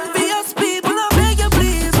now. Envious people, I beg you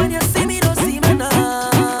please. When you see me, don't see me now.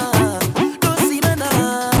 Don't see me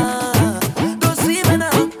now. Don't see me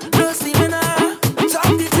now. Don't see me now.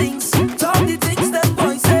 Talk the things that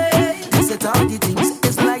boys say. They say talk the things.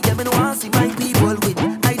 It's like them and want see my people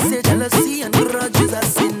win. I say jealousy and grudges are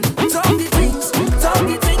sin. Talk the things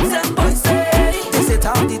that boys say. They say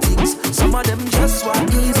talk the things. Some of them just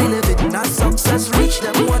want easy living. Not success reach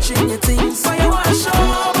them watching your things. Why you want to show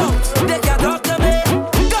about? They can talk to me.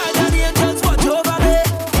 God and the angels watch over me.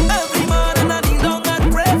 Every morning I kneel down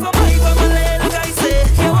and pray for my family. Like I say,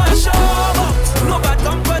 you want to show about? No bad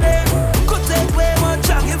company could take away one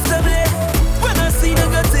track if they play. When I see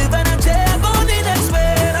negative energy, I go the next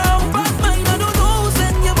way. Now bad mind, I don't know who's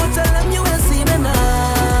in you, but tell them you will see me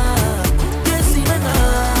now. You see me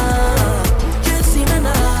now. You see me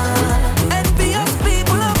now. Envious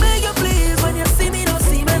people, I beg you please. When you see me, don't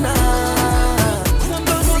see me now.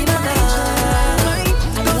 Don't see me now.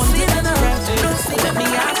 Don't see me now. Don't see me. Let me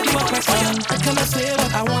ask you a question. Can I say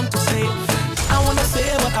what I want to say? I wanna say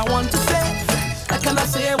what I want to say. Can I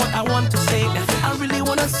say what I want to say? I really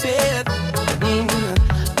wanna say it.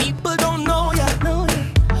 People don't know ya,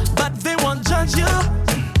 but they won't judge you.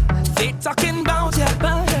 They talking about ya,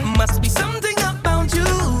 must be something about you.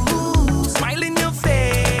 Smile in your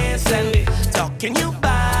face and talking you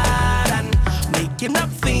bad and making up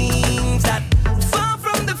things that far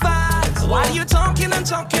from the facts. Why you talking and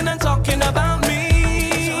talking and talking about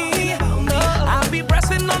me? I'll be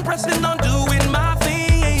pressing on, doing my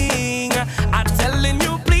thing. I'm telling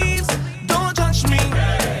you, please don't judge me.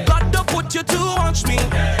 God don't put you to watch me.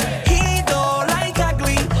 He don't like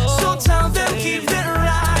ugly, so tell them keep their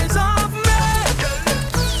eyes off me.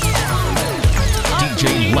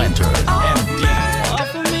 DJ Lantern MD.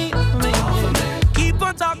 Off of me. Keep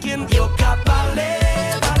on talking. You got ballet.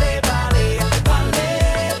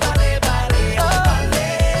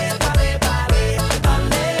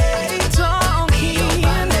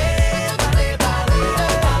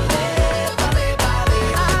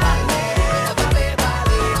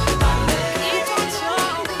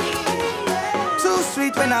 Too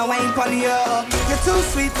sweet when I wine pon you. You're too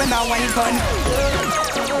sweet when I wine pon you.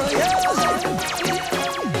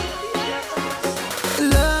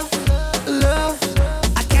 Love,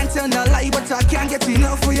 I can't tell no lie, but I can't get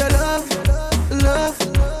enough for your love.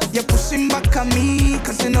 You're pushing back on me,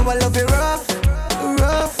 cause you know I love it rough.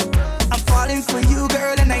 I'm falling for you,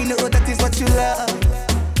 girl, and I know that is what you love.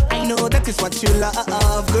 I know that is what you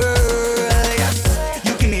love, girl. Yes,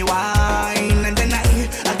 you give me wine, and then I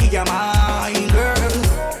give you mine, girl.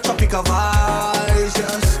 Topic of eyes,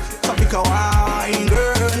 yes, topic of wine,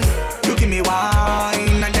 girl. You give me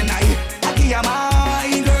wine, and then I give you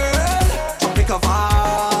mine, girl. Topic of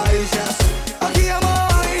eyes, yes, I give you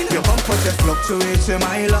mine. Your bumper just fluctuates in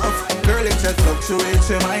my love, girl. It just fluctuates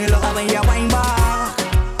in my love. When you wine back,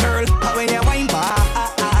 girl, when you wine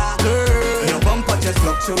back, girl. Your bumper just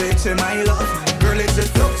fluctuates in my love, girl. It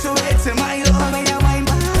just fluctuates in my love. When you wine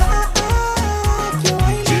back, you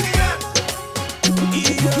wine back.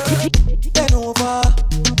 Bend over,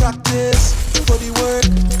 practice for the work,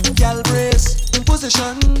 gal brace,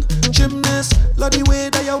 position, gymnast, love the way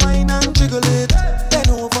that you whine and jiggle it. Bend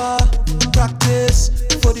over, practice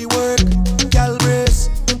for the work, gal brace,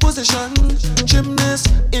 position, gymnast.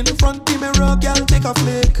 gymnast. In front the mirror, girl, take a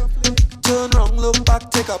flick. Turn round, look back,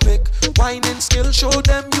 take a pic. Whining skill, show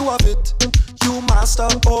them you have it. You master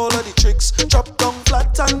all of the tricks. Drop down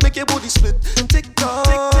flat and make your body split. Tick tock,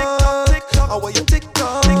 tick tock, tick tock. How are you tick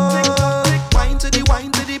tock? Tick tock, tick. Wine to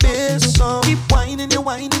the bass now. Keep whining your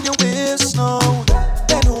waist now.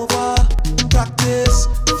 Bend over, practice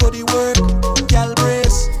for the work. Gal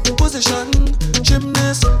brace, position,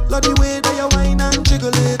 gymnast. Love the way that you whine and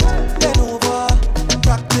jiggle it. Bend over,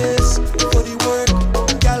 practice for the work.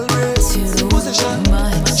 Gal brace, position,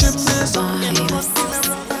 gymnast.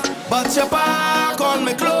 But your back on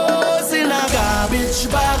me clothes in a garbage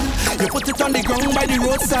bag. You put it on the ground by the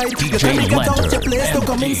roadside. You tell me get out your place to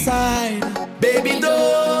come inside. Baby,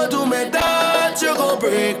 don't do me that. You go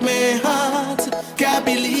break me heart. Can't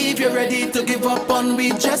believe you're ready to give up on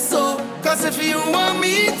me just so. Cause if you want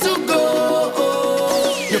me to go,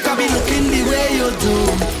 you can't be looking the way you do.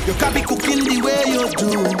 You can't be cooking the way you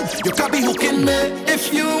do. You can't be hooking me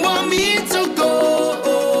if you want me to go.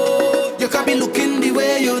 You can't be looking the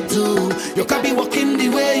way you do. You can't be walking the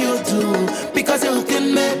way you do. Because you're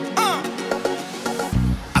hooking me.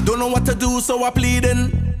 I don't know what to do, so I'm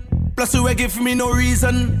pleading. Plus you give me no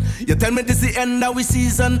reason. You tell me this the end of we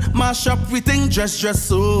season. Mash up we think dress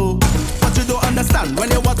so. But you don't understand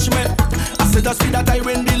when you watch me. I said just be that I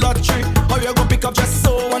win the lottery. Or you go pick up just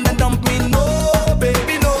so and then dump me. No,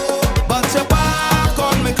 baby, no. But your back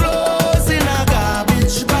on me clothes in a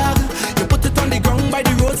garbage bag. You put it on the ground by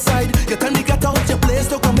the roadside. You tell me get out your place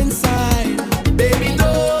to come inside. Baby,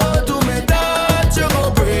 don't do me that. You go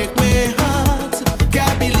break me heart.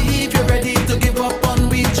 Can't believe you're ready to give up on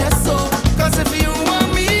me just so. Cause if you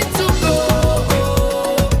want me to go,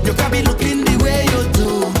 you can't be looking the way you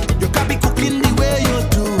do. You can't be cooking the way you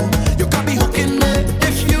do. You can't be hooking me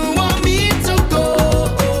if you want me to go.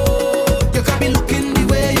 You can't be looking the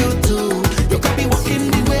way you do. You can't be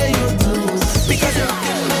walking the way you do. Because you're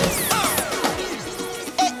hooking me.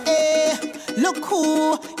 Look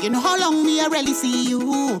who, you know how long me I really see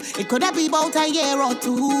you. It could have been about a year or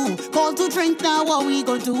two. Call to drink now, what we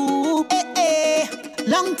go do?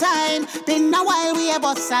 Long time, been a while we have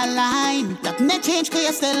us a line. Nothing that changed, cause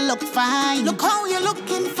you still look fine. Look how you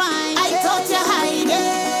looking fine. I thought you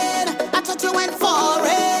hiding, I thought you went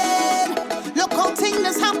foreign. Look how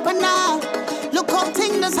things happen now. Look how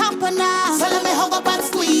things happen now. So let me hug up and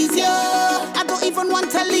squeeze you. I don't even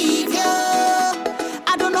want to leave you.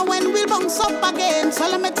 I don't know when we'll bounce up again. So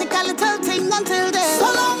let me take a little thing until then. So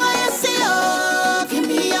long I see you. Give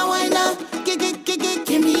me a wine up. Give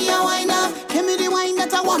me a wine up. Give me the wine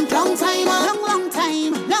that I want. Long time, long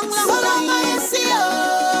time. So long I see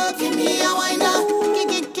you. Give me a wine up.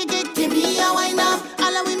 Give me a wine up.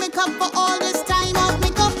 And we make up for all this time.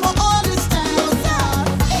 Make up for all this time.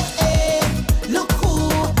 Look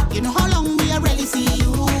who, you know how long me I really see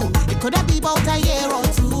you. It could have been about a year or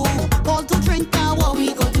two. Call to drink now, what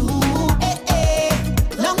we go do?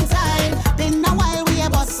 Long time, been a while we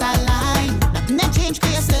have us a line. Nothing that changed,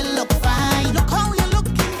 cause you still look fine. Look how you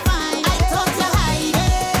looking fine. I thought you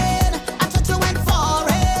hiding, I thought you went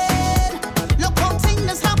foreign. Look how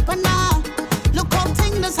things happen now. Look how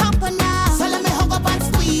things happen now. So let me hug up and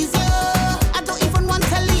squeeze you. I don't even want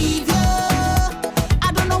to leave you.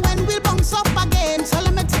 I don't know when we'll bounce up again. So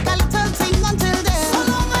let me take a little thing until then. So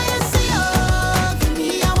long I see you. Give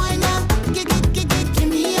me a wine up. Give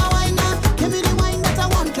me a wine up. Give me the wine that I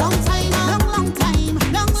want. Long time, long time.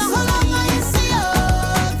 So long I see you.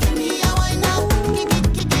 Give me a wine up.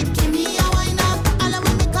 Give me a wine up. And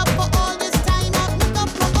we make up for all this time. Make up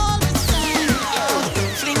for all this time.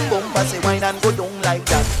 Fling bumper, say wine and go down like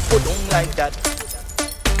that. Go down like that.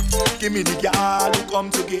 Give me the girl who come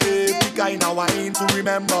to give the kind of wine to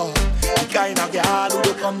remember. The kind of girl who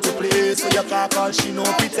don't come to play, so you can't call she no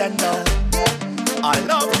pretender. I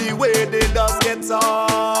love the way they does get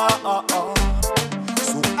on.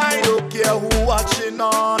 So I don't care who watching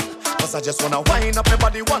on. Cause I just wanna wind up your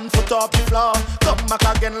body 1 foot off the floor. Come back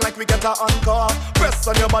again like we get a encore. Press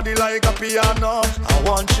on your body like a piano. I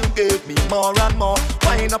want you give me more and more.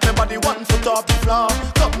 Wind up your body 1 foot off the floor.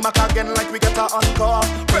 Come back again like we get a encore.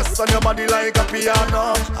 Press on your body like a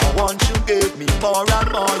piano. I want you give me more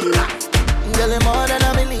and more, yeah. Girl, you're more than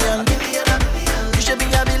a million. You should be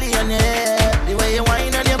a billionaire. The way you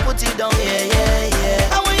whine and you put it down, yeah, yeah, yeah.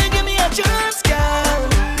 I want you give me a chance, girl,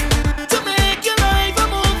 to make your life a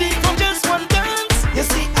movie from just one dance. You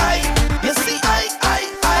see, I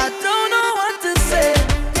don't know what to say.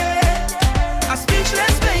 Yeah, I'm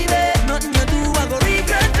speechless, baby. Nothing you do, I go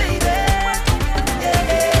regret, baby.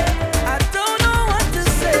 Yeah, I don't know what to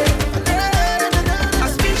say. I'm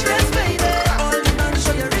speechless, baby. All the man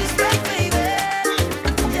show your respect, baby.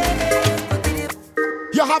 Yeah.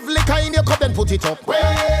 count it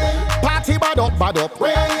up. Party bad up, bad up.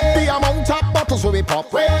 The amount of bottles we pop.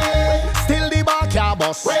 Still the bar car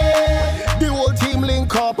bus. The whole team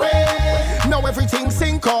link up. Now everything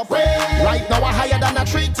sync up. Right now we're higher than a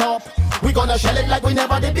treetop. We gonna shell it like we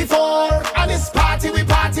never did before. And it's party, we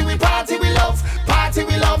party, we party, we love. Party,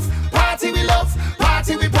 we love. Party, we love.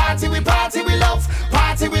 Party, we party, we party, we love.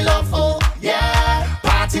 Party, we love. Oh yeah.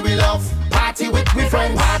 Party, we love. Party with we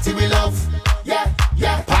friends. Party, we love. Yeah,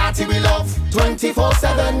 yeah. Party, we love.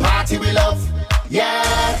 24/7. Party, we love.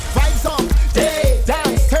 Yeah. Vibes up, day,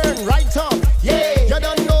 dance, turn right up. Yeah. You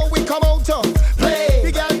don't know we come out to play.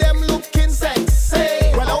 The girl them looking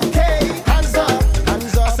sexy. Well, okay. Hands up,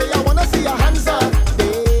 hands up. I say I wanna see your hands up.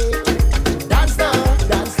 Hey. Dance now,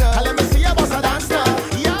 dance now. Let me see your boss a dance now.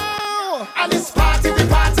 Yo, and it's party, we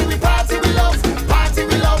party, we party, we love. Party,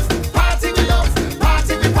 we love. Party, we love.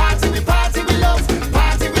 Party, we party, we party, we love.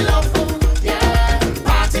 Party, we love. Yeah.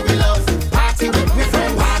 Party, we love. Party with we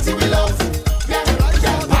friends. Party, we love. Yeah,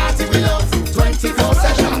 yeah. Party, we love.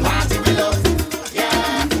 24/7. Party, we love.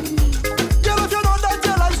 Yeah. Girl, if you know that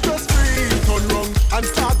your life stress free, turn round and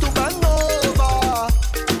start to bend over.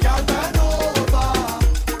 Girl, bend over.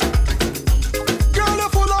 Girl,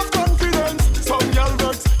 you're full of confidence. Some girl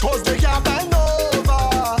works 'cause they can't bend over.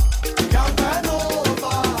 Girl, bend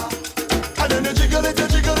over. And then you jiggle it, you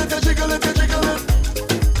jiggle it, you jiggle it, you jiggle it.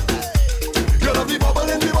 Girl, have the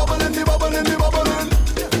bubbling, the bubbling, the bubbling, the bubbling.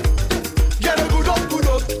 Get a good up, good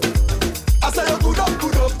up. I say you're good up,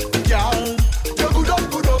 girl. You're good up,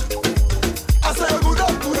 good up. I say you're good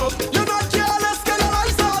up, good up. You're not careless, get your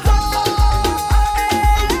eyes out.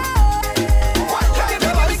 Why can't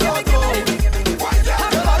your eyes out? Why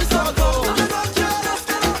can't your eyes out? You're not careless,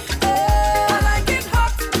 get your I like it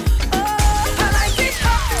hot. I like it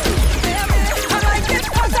hot. I like it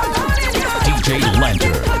hot. I want it hot. DJ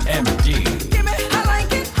Lantern, MD. I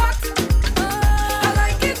like it hot. I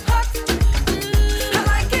like it hot. I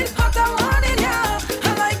like it hot. I want it yeah.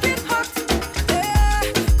 I like it hot. Yeah.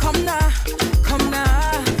 Come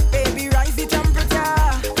now, baby, rise the temperature.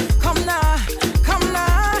 Come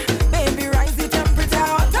now, baby, rise the temperature.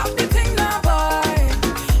 Hot up the thing now, boy.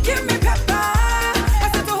 Give me pepper. I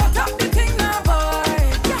said to hot up the thing now, boy.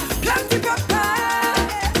 Plenty pepper.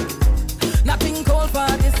 Nothing cold for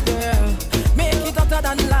this girl. Make it hotter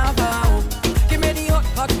than lava. Give me the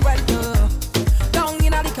hot weather. Down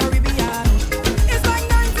in the Caribbean. It's like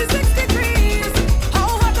 96 degrees. How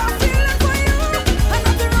hot I'm feeling for you. And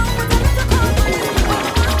nothing wrong with a little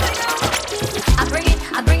I bring it,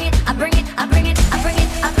 I bring it, I bring it, I bring it, I bring it,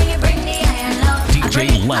 I bring it, bring the iron love. DJ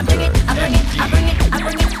Lantern, I bring it, I bring it, I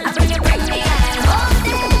bring it, I bring it, bring the iron love.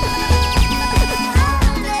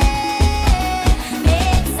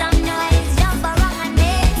 Make some noise, jump around and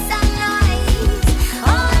make some noise.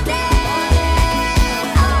 All day,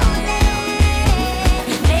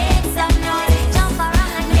 make some noise, jump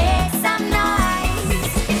around and make some noise.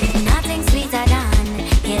 Nothing sweeter than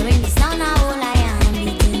hearing the sound of all I am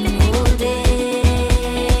beating all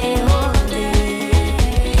day, all day.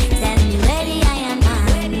 Tell me where the iron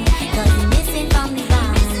man, 'cause he's missing from the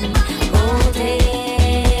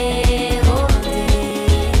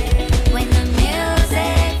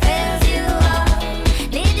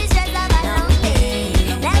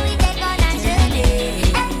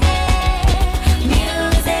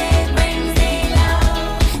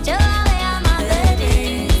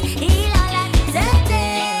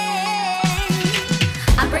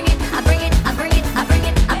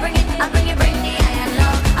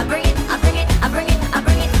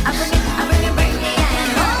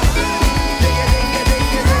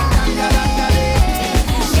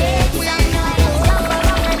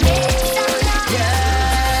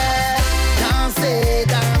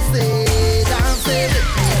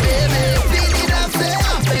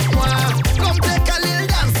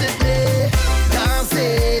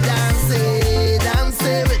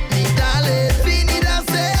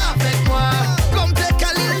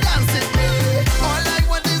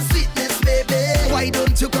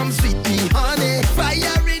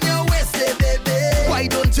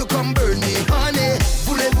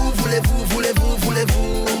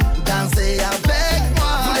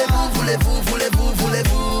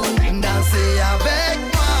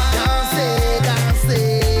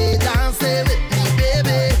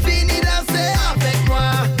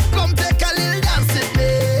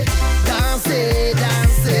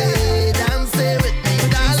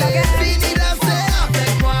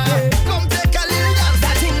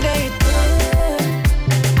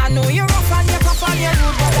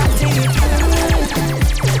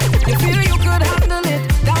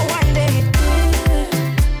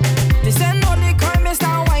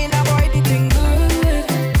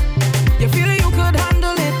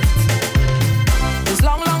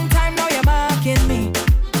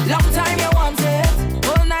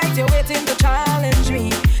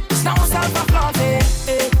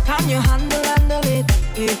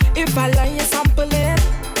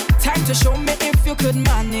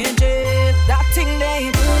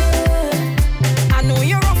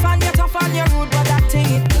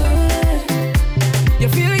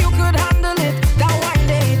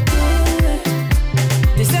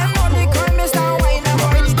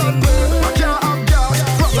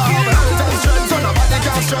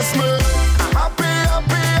bless me. Happy,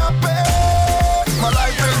 happy, happy. My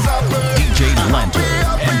life is happy. DJ Lantern,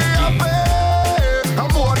 I'm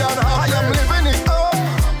more than happy. I am living it up,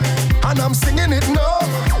 and I'm singing it now.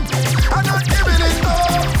 I'm not giving it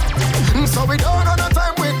up. So we don't have no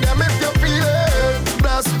time with them if you feel it.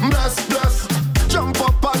 Bless, bless, bless. Jump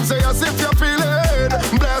up and say as if you're feeling.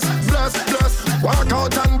 Bless, bless, bless. Walk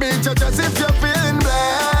out and beat your chest if you're feeling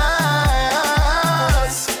blessed.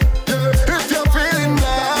 Yeah, if you're feeling blessed.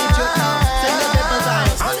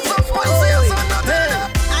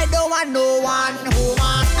 I don't want no one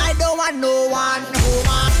woman. I don't want no one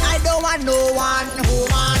woman. I don't want no one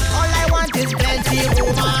woman. All I want is plenty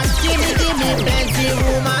woman. Give me plenty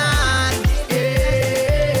woman.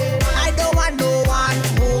 I don't want no one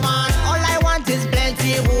woman. All I want is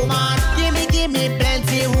plenty woman. Give me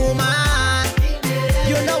plenty woman.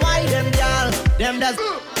 You know why them girl, them does,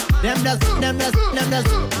 them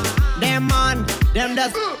man, them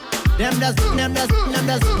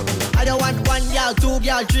does. I don't want 1 girl, 2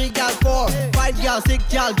 girl, 3 girl, 4, 5 girl, 6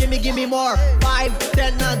 girl. Give me more. 5,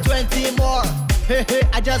 10, and 20 more.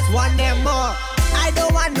 I just want them more. I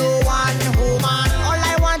don't want no one woman. All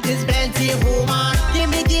I want is plenty woman. Give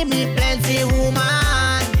me plenty woman.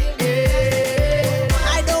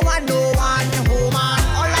 I don't want no one woman.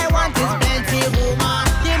 All I want is plenty woman.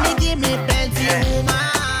 Give me plenty woman.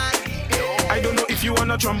 I don't know if you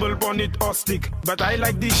wanna tremble on it or stick, but I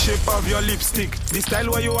like the shape of your lipstick. The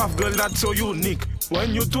style where you have, girl, that's so unique.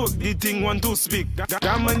 When you talk, the thing want to speak.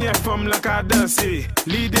 Gamanye from la cadence,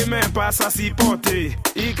 l'idée mais pas ça si porté.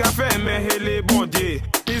 I café mais hele bondé.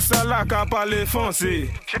 Isa la ka parler français.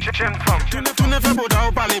 Tu ne fais beau da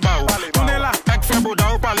ou parler bas. Tu ne la ek fait beau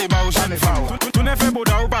da ou parler bas ou j'en fais. Tu ne fais beau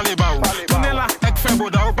da ou parler bas. Tu ne la ek fait beau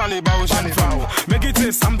da ou parler bas ou j'en fais. Make it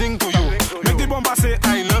say something to you. Make the bomba say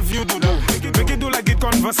I love you do. Make it do like it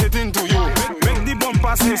conversating to you. Make the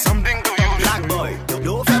bomba say something to you. Black boy,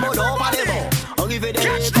 do fais beau da ou parler bas. Arrivé des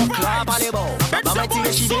pour clap à les bords. Maman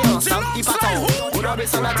tire chidé ensemble, il paton. On a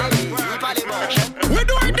besoin de la télé, il pas les bords. We're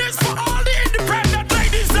doing this for all the independent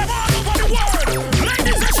ladies them all over the world.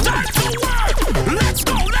 Ladies, it's time to work. Let's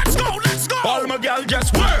go, let's go, let's go. All my girl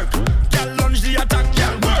just work. Girl lunge the attack,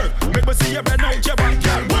 girl work. Make me see you bend out your back,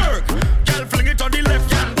 girl work. Girl fling it on the left,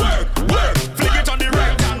 girl work. Work, fling it on the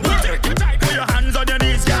right, girl work. Put your hands on your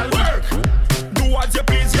knees, girl work. Do what you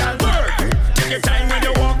please, girl work. Take your time when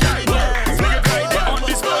you walk, girl work. Fling it right on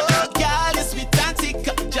this spot. Girl, it's sweet and thick,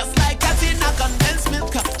 just like a tin of condensed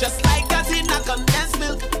milk, just like a tin of condensed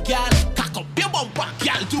milk. Girl, cock up your bumper,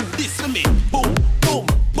 girl, do this for me. Boom, boom,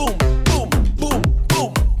 boom, boom, boom,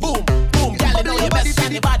 boom, boom, boom. Girl, you know your best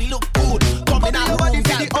and your body look good. Come in our room,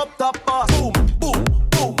 girl, up top boss. Boom, boom,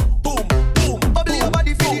 boom, boom, boom, boom, your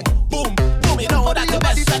body boom, boom, boom. You know that your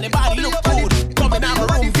best and your body look good. Come in our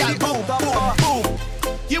room, girl, boom, boom, boom.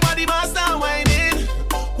 You are the master whining,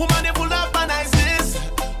 woman, you full of niceness.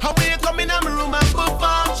 How will you come in my room and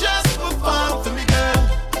perform, just perform for me, girl?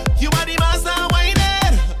 You are the master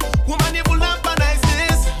whining, woman, you full of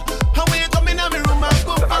niceness. How will you come in my room and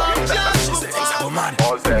perform, just perform?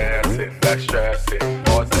 More dancing, less stressing.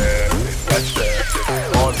 More dancing, less stressing.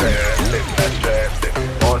 More dancing, less stressing.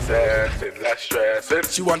 More dancing, less stressing.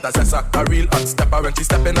 She want a zessa, a real hot stepper. When she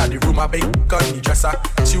step in the room, a big gunny dresser.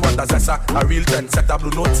 She want a zessa, a real trendsetter.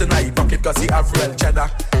 Blue notes in her pocket cause he have real cheddar.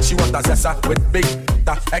 She want a zessa with big,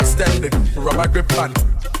 extended rubber grip band.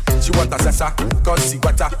 She want a zessa, cause she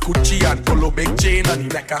got a Gucci and polo, big chain on the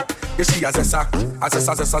necker. Yeah, she a zessa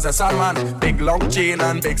man. Big long chain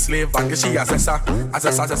and big slave band. Yeah, she a zessa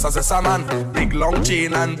man. Big long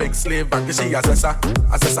chain and big slave band. Yeah, she a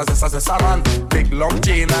zessa man. Big long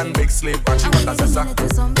chain and big slave band. She want a zessa,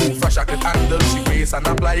 too fresh I can handle. She face and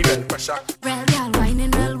apply real pressure. Real girl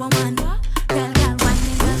whining, real woman. Real girl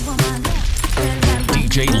whining, real woman.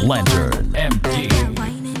 DJ Lantern, MD.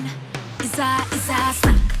 Is a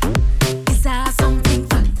snack. Is a something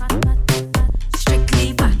fat.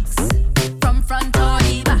 Strictly facts. From front or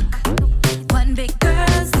the back. One big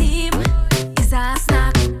girl's team. Is a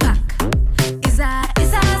snack pack. Is a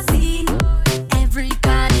scene. Every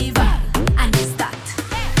carnival. And it's that.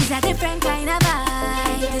 Is a different kind of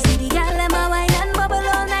vibe. You see the girl them a wine and bubble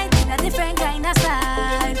all night. In a different kind of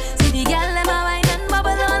style. See the girl them a wine and bubble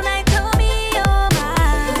all night. To me, oh my.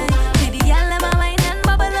 See the girl them a wine and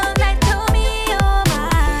bubble all night. To me, oh my.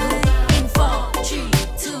 In 4, 3,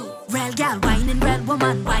 2. Real girl whining, real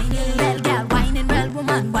woman whining. Real girl whining, real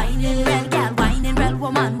woman whining. Real girl whining, real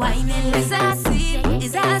woman whining. Is a scene,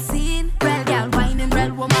 is a scene. Real girl whining,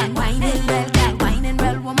 real woman whining. Real girl whining,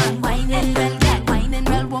 real woman whining. Real girl whining,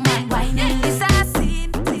 real woman whining. Is a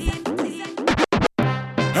scene, scene, scene.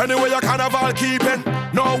 Anyway, your carnival keeping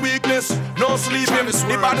no weakness. weakness, no sleeping.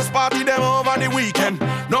 The baddest party them over the weekend.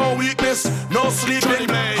 No weakness, no sleeping.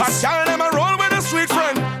 Hot girl them a roll with a sweet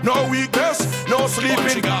friend. No weakness, no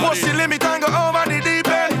sleeping. Push the limit and go over the deep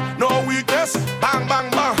end. No weakness, bang bang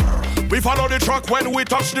bang. We follow the truck when we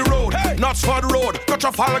touch the road. Nuts for the road, touch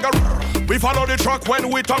a Trafalgar. We follow the truck when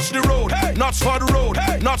we touch the road. Nuts for the road,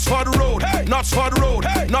 nuts for the road, nuts for the road,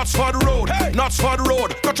 nuts for the road, nuts for the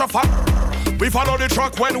road, touch a We follow the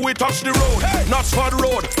truck when we touch the road. Nuts for the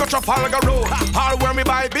road, touch a Trafalgar road. All where me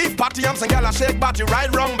buy beef patty and some gala shake body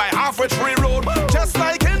right wrong by halfway tree road. Just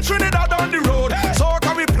like in Trinidad on the road. So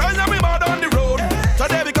can we play and we bad on the road.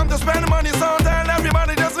 Today we come to spend money, so tell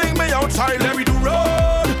everybody just link me outside. Let me do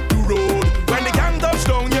road, do road. When the gang touch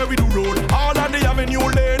down, yeah we do road. All on the avenue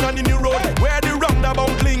lane on the new road. Where the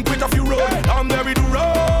roundabout link with a few road. Down there we do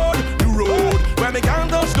road, do road. When the gang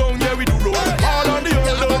touch down, yeah we do road. All on the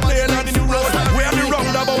old lane on the new road. Where the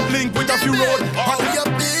roundabout link with a few road. How you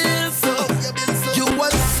been so? You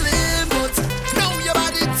was slim, but now your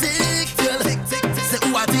body tick till. Say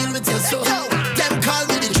who I deal with you so. Them call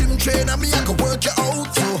me the gym trainer, me I can work you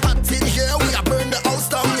out. So hot in here, we a burn the house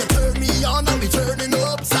down. You turn me on and we turning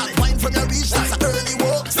up. Stop wine from your reach, that's an early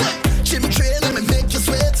walk. Gym trainer, me make you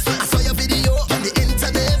sweat. I saw your video on the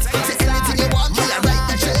internet. Say anything you want, me I write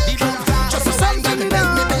the check. Just a sign that me make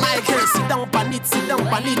me big. My girl, sit down pan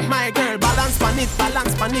it, my girl, balance pan it.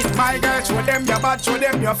 My girl, show them your bad, show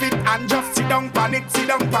them your fit, and just sit down pan it.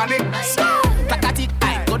 Clack at it,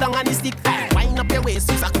 aye, go down on the stick, aye. Wind up your waist,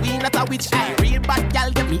 she's a queen, not a witch, aye. Real bad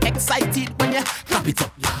gal, get me excited when you clap it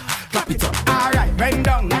up. Alright, bend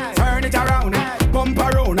down, turn it around, bump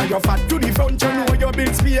around, and you're fat to the front. You know your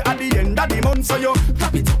bills pay at the end of the month, so you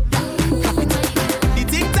clap it up. The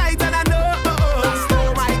thing tight and I know,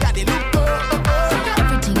 oh my God, they look,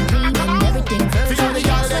 Everything clean and everything first. Feel the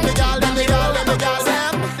girl, them.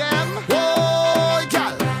 Oh,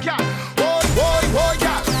 girl. Oh,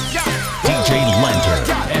 girl. DJ Lantern,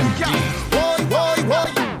 MD.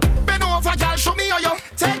 Bend over, girl, show me how you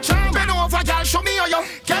take charm. Bend over, girl, show me how you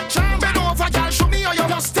get charm. Bend over, girl, show me how you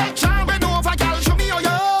just take charm. Bend over, girl, show me how you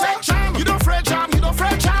take charm. You don't fret charm, you don't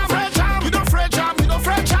fret charm. You don't fret charm, you don't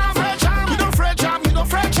fret charm. You don't fret charm, you don't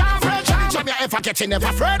fret charm. Charm you ever get, you never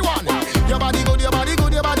afraid one. Your body good, your body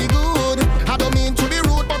good, your body good. I don't mean to be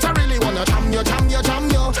rude, but I really wanna jam you.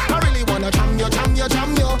 I really wanna jam you.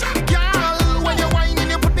 Girl, when you whining,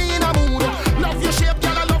 you put me in a mood. Love your shape,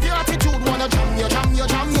 girl, I love your attitude. Wanna jam you. Girl, you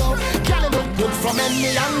look good from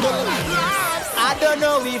any angle. I don't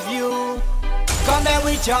know if you come here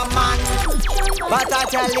with your man, but I'm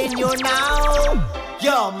telling you now,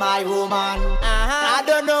 you're my woman. I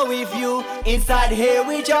don't know if you inside here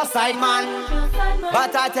with your side man,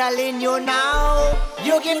 but I'm telling you now,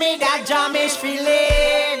 you give me that jamish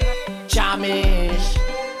feeling. Jamish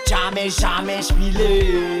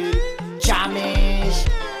feeling. Jamish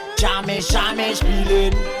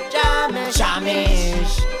feeling.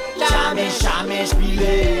 Jamish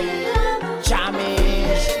feeling.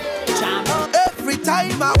 Every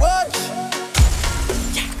time I watch,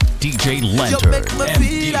 DJ you Lantern, make me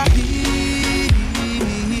feel a heat.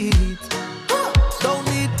 Don't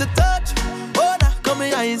need to touch. Oh, now got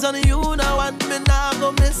my eyes on you now, and me now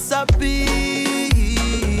go miss a beat.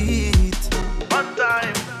 One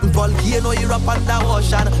time. Volcano, you up under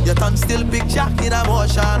ocean. Your tongue still picture in a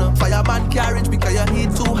motion. Fireman carriage because your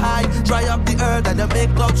heat too high. Dry up the earth and you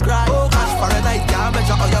make clouds cry. Oh gosh, for a night can't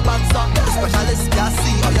measure how your back's up. The specialist can't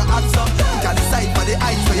see how your hands up. You can decide for the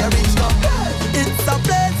heights where you reach up. It's a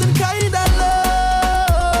blazing kind of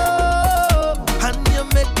love, and you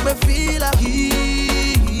make me feel a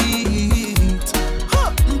heat.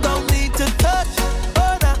 Don't need to touch.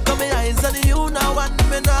 Oh, now got my eyes on you now, and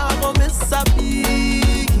me now go miss a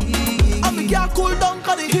beat. And me can't cool down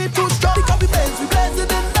 'cause the heat too strong. Because we blazing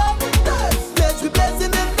in love. We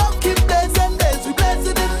blazing in love, keep blazing. We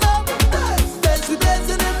blazing in love. We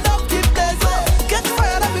blazing in love, keep blazing. Catch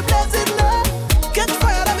fire, let me blaze in love. Catch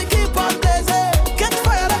fire, let me keep on blazing. Catch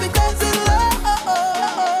fire, let me blaze in love.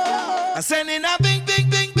 I'm sending a big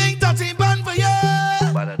dirty band for you.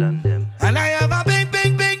 Better than them. And I have a big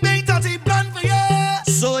dirty plan for you.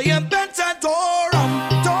 So you better don't run.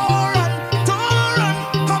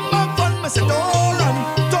 Come on, fun, me say don't run.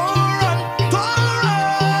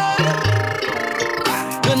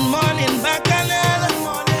 Good morning, Bacchanal.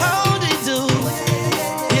 How do you do?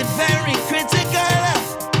 It's very critical.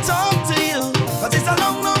 Talk to you, but it's a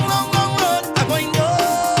long road I'm going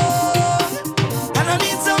on. And I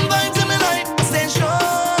need some vibes in my life. Stay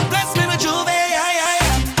strong.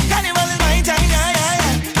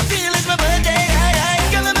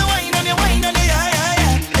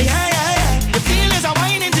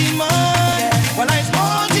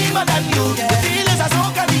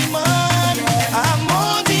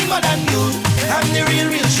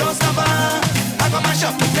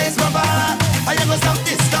 up the place, my bar. I am gonna stop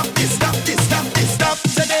this, stop this, stop this, stop this, stop.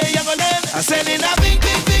 Today I'm gonna live. I said in a big,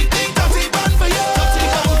 big, big, big dirty bun for you, dirty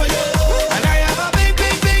bun for you. And I have a big,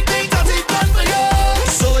 big, big, big dirty bun for you.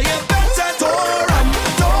 So you better don't run,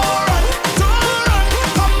 don't run, don't run.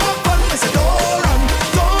 Come up on me, say don't run,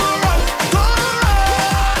 don't run, don't run.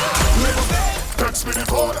 Text me the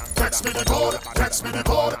code, text me the code, text me the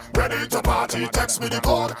code. Ready to party, text me the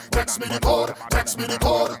code, text me the code, text me the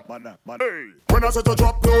code. When I say to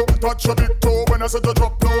drop low, touch your big toe. When I say to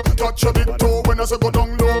drop low, touch your big toe. When I say go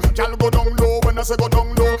down low, gal go down low. When I say go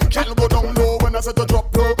down low, gal go down low. When I say to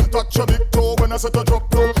drop low, touch your big toe. When I say to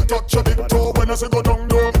drop low, touch your big toe. When I say go down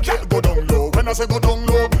low, gal go down low. When I say go down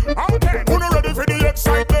low, okay. Who not ready for the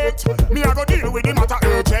excitement? Me I go deal with the matter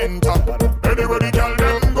urgent. Anywhere the gal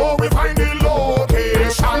them go, we find the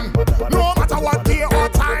location. No matter what day or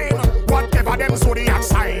time, whatever them so the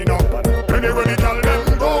sign up. Anywhere the gal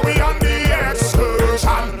them go, we on the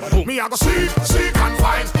excursion. Me I go seek and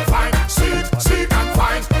find, seek and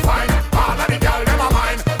find. All of the gal them a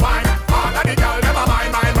mine. All of the gal them a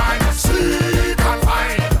mine. Seek and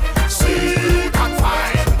find.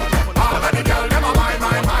 All of the gal them a mine.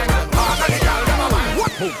 All of the gal them a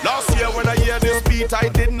mine. Last year when I hear this beat, I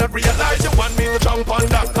did not realize you want me to jump on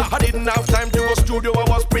that. I didn't have time to go studio, I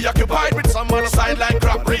was preoccupied with some on the sideline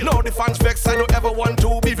crap. Now the fans vex, I don't ever want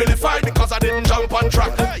to be vilified because I didn't jump on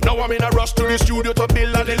track. Now I'm in a rush to the studio to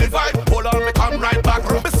build a daily vibe. Hold on, me come right back.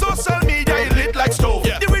 The social media is lit like stove.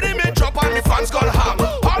 The rhythm may drop and the fans gonna ham.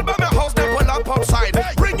 All by my house, they pull up outside.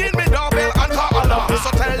 Bring in me doorbell and call alarm.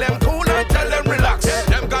 So tell them cool and tell them relax.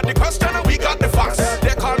 Them got the question and we got the facts.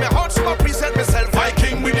 They call me hot, so I present myself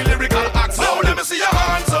Viking with the lyrical acts. Now let me see your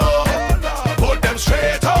hands up. Put them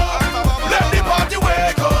straight up. Let the party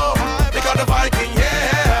wake up. Because the Viking,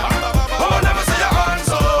 yeah. Oh, let me see your hands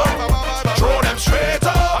up. Throw them straight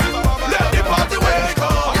up. Let the party wake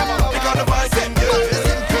up. Because the Viking,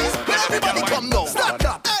 yeah. Everybody come now. Start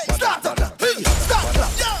up. Start up.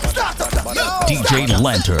 Start up. DJ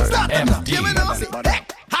Lantern, MD.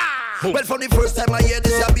 Well, from the first time I hear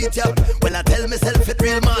this, I beat ya. Well, I tell myself it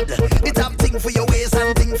real mad. It have thing for your waist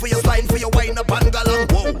and thing for your spine, for your wine up and galang.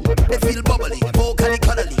 Whoa, they feel bubbly, vocally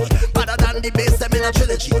cuddly, better than the bass them in a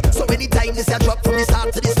trilogy. So anytime this I drop from the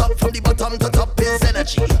start to the stop, from the bottom to top is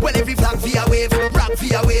energy. Well, every flag via wave, rock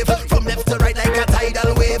via wave, from left to right like a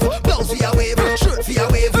tidal wave. Blouse via wave, shirt via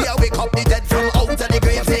wave. We wake up the dead from out of the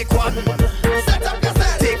grave. Take one, set up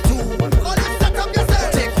yourself. Take two, set up yourself.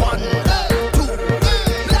 Take one, two,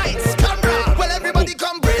 lights, camera. Well, everybody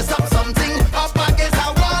come brace up something up against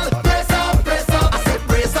a wall. Brace up, brace up. I said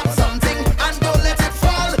brace up something and don't let it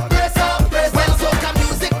fall. Brace up, brace up. When soca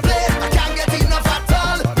music play, I can't get enough at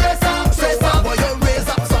all. Brace up, brace up. Boy, you raise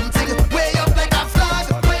up something way up like a flag.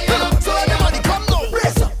 Way up. So everybody come now.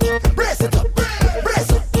 Brace up, brace it up,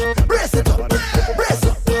 brace up, brace it up, brace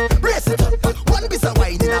up, brace it up. One piece of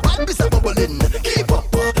wine in a one piece of bubbling. Keep up,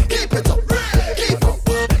 keep it up, keep up,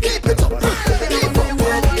 keep it up, keep up,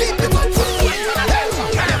 keep it up.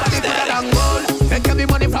 Everybody put a down goal. Make every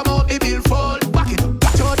money from out the bill fall. Back it up.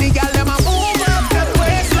 Watch how the girl them a move up the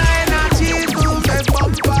waistline and cheese move the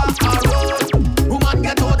bumper a roll. Woman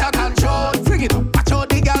get out of control. Bring it up. Watch how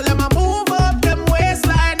the girl them a move up them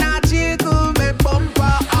waistline and cheese move the bumper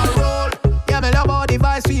a roll. Yeah, me love how the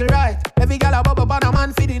vibe feel right. Every girl a bubble on a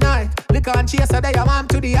man for the night. Lick on chase a day a man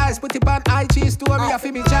to the ice. Put it on high cheese to a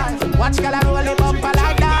for me child. Watch girl a roll it bumper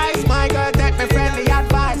like dice. My girl take me friendly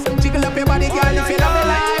advice. Jiggle up your body, girl, if you love the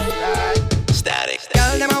life. Static.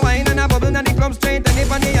 Girl, them a wine and a bubble and the club straight and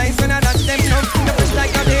if on the ice when I dance them up. The push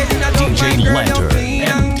like a baby in a dog. DJ Girl, Lantern, you clean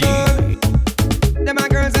and good. Them a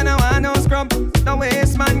girls and I want no scrub. No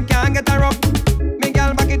waste man can't get her up. Me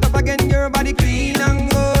girl back it up again, your body clean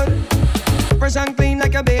and good. Fresh and clean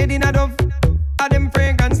like a bed in a dove. All them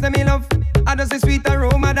fragrance them me love. I just a sweet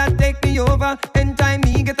aroma that take me over. Anytime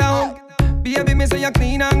me get a hug. Baby, me say you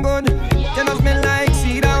clean and good. You don't smell like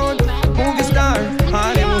seed out. Movie star,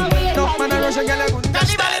 Hollywood. Top man a rush a girl a good.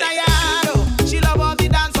 She love all the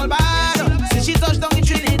dancehall band. Since she touched down in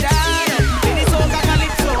Trinidad, in the soca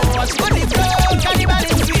calypso, she got it flow. Cannibal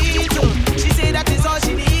is sweet. She say that is all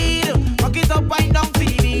she need. Rock it up, wind down,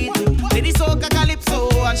 feel it. In the soca calypso,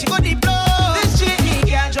 and she got it flow. This chick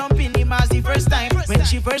can't jump in the mass the first time. When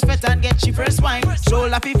she first met and get she first wine. So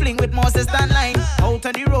laughy fling with Moses than line. Out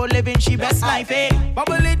on the road living she best life, eh?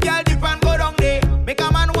 Bubble it, girl, dip and go down there. Make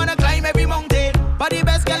a man wanna climb every mountain. But the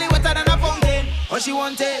best girl is wetter than a fountain. What she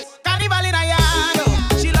want is carnival in a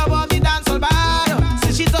yard. She love all the dancehall band.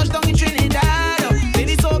 Since she touched down in Trinidad, in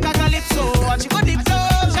the soca calypso, and she got the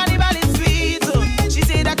flow. Carnival is sweet. She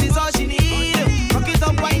say that is all she need. Rock it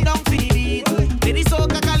up, wind down, feel it. In the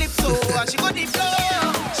soca calypso, and she got the flow.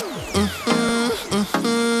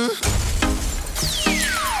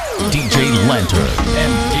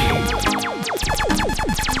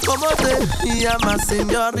 camote, llama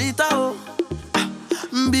señorita, oh.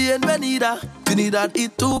 Bienvenida, Trinidad y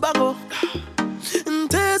Tobago.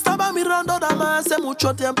 Te estaba mirando nada más hace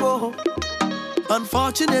mucho tiempo.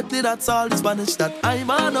 Unfortunately, that's all the Spanish that I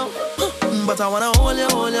know. But I wanna hold you,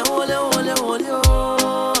 hold you, hold you, hold you, hold you.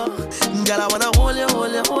 Girl, I wanna hold you,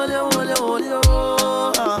 hold you, hold you, hold you, hold you.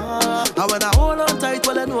 I wanna hold on tight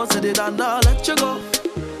while I know I said it and I'll let you go.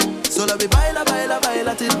 So let me baila, baila,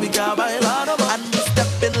 baila till we can't baila no more. And we step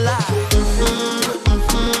in line.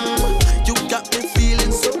 You got me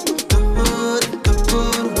feeling so good,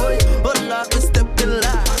 good, boy. Oh Lord, we step in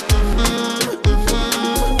line.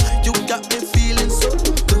 You got me feeling so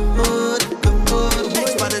good, good, boy.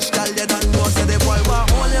 Spanish girl, you don't know, say the boy want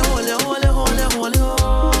hold you, hold you, hold you, hold you, hold you.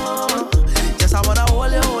 Yes, I wanna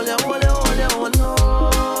hold you, hold you, hold you, hold you, hold you.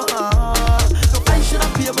 So I should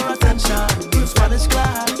have paid more attention in Spanish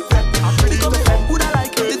class. Would I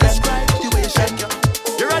like it to describe the way you shake your?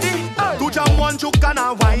 You ready? To jam one chook and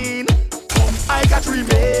a wine. I got to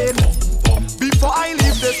remain before I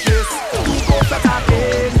leave this place to go back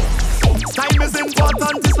again. Time is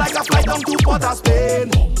important, it's like a flight down to Port of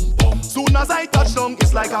Spain. Soon as I touch down,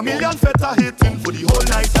 it's like a million feta hitting for the whole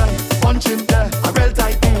night time. Punching there, a real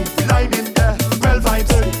tight, we line in there, well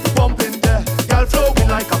vibes, pumping there, girl flowing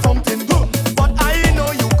like a fountain. But I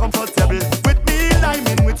know you comfortable with me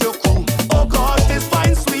liming with your crew. Oh gosh, this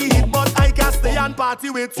fine sweet, but I can't stay and party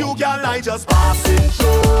with you, girl. I just passing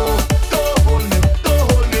through. Don't hold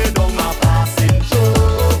me down, I'm passing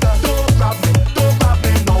through. Don't grab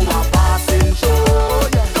me, now I'm passing through.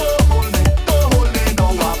 Don't hold me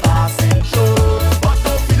now, I'm passing through. But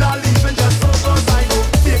don't feel a leaving just so close. I go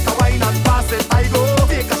take a wine and pass it. I go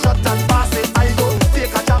take a shot and pass it. I go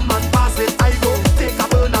take a jam and pass it. I go take a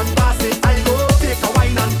burn and pass it. I go take a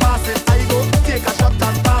wine and pass it. I go take a shot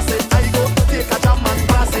and pass it. I go take a jam and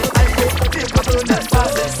pass it. I go take a burn and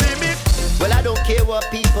pass it. See me? Well, I don't care what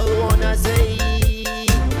people wanna say.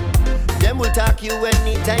 Them will talk you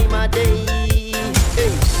any time of day.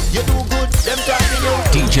 Hey, you do good, them talking you.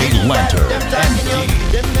 DJ Lantern, them talking you.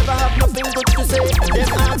 Them never have nothing good to say. Them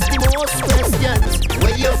ask the most questions.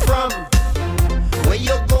 Where you from? Where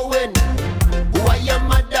you going? Who are your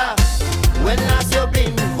mother? When last you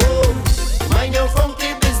been home? Mind your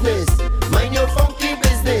funky business. Mind your funky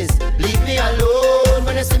business. Leave me alone.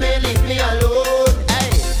 When you see me, leave me alone.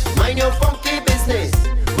 Hey, mind your funky business.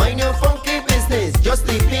 Mind your funky business. Just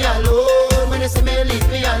leave me alone. When you see me, leave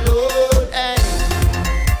me alone. Hey.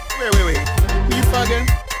 Wait. You fucking?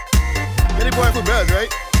 Get the boy for birds,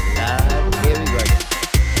 right? Here we go.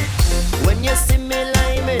 When you see me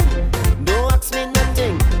liming, don't ask me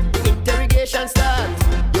nothing. The interrogation starts.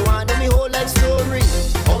 You wanna know me whole life story.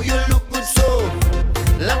 How you look good so.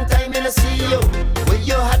 Long time in I see you. Where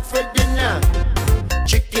you had for dinner?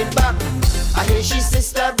 Chicken back. I hear she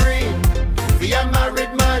sister brain. We a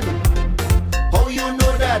married man. How you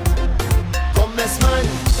know that? Come mess man.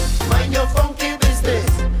 Mind your funky business.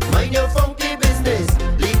 Mind your funky business.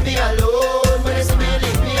 Leave me alone. When it's me,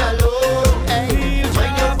 leave me alone. Hey,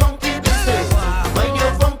 mind your funky business. Mind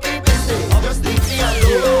your funky business. Just leave me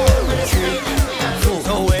alone. When it's me, leave me alone.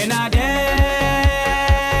 So when I dead,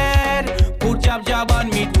 put jab on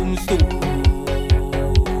me tombstone.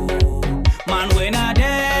 Man, when I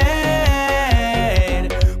dead,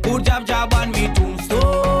 put jab on me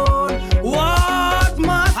tombstone. What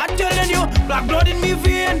man? I'm telling you, black blood in me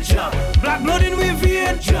vein, black blood in me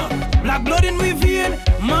vein, black blood in me vein.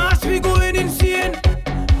 Mass we going insane.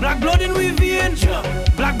 Black blood in me vein,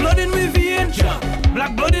 black blood in me vein,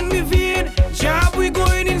 black blood in me vein. Jab we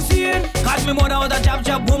going insane. Cause me mother was a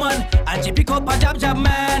jab woman, and she pick up a jab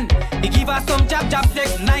man. He give her some jab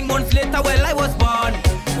sex. 9 months later, well I was born.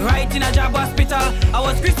 Right in a jab hospital, I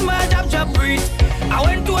was Christmas jab breed. I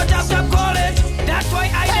went to a jab college. That's why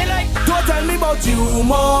I did like. Don't tell me about you,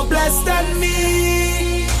 more blessed than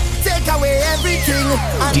me. Take away everything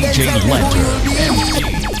and then DJ tell me who Lantern, you'll be.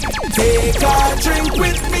 Take a drink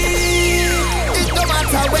with me. It no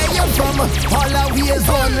matter where you're from, all our we is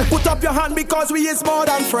one. Put up your hand because we is more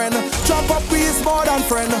than friend. Jump up, we is more than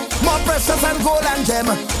friend. More precious than gold and gem.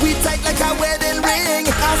 We tight like a wedding ring.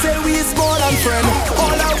 I say we is more than friend.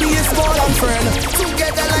 All our we is more than friend.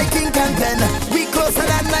 Together like ink and pen. We closer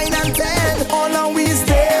than 9 and 10. All our we is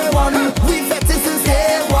day one. We vetted since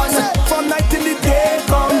day one. From night till the day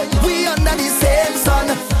come. We under the same sun.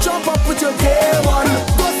 Jump up with your day one.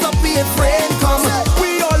 Bust up be a friend come.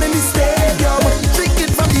 We all in the stadium.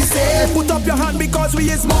 Drinking from the same. Put up your hand because we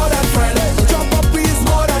is more than friend. Jump up, we is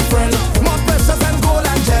more than friend. More precious than gold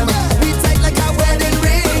and gem. We tight like a wedding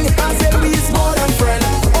ring. I say we is more than friend.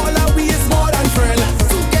 All our we is more than friend.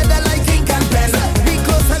 Together like ink and pen. We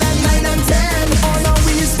closer than 9 and 10. All our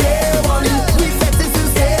we is there.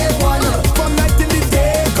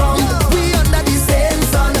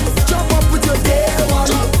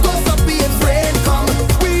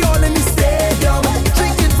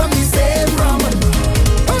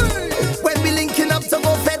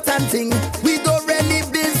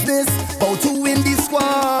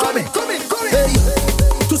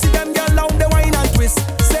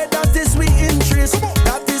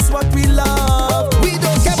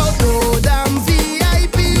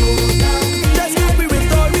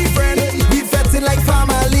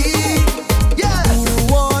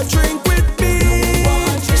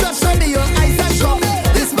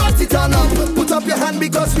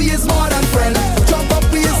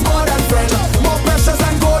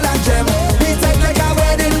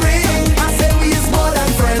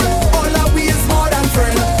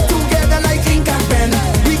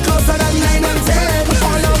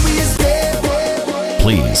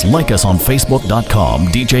 Please like us on Facebook.com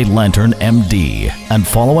DJ Lantern MD and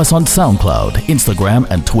follow us on SoundCloud, Instagram,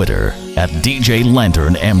 and Twitter at DJ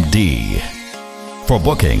Lantern MD. For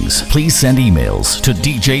bookings, please send emails to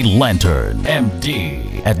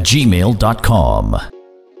djlanternmd@gmail.com.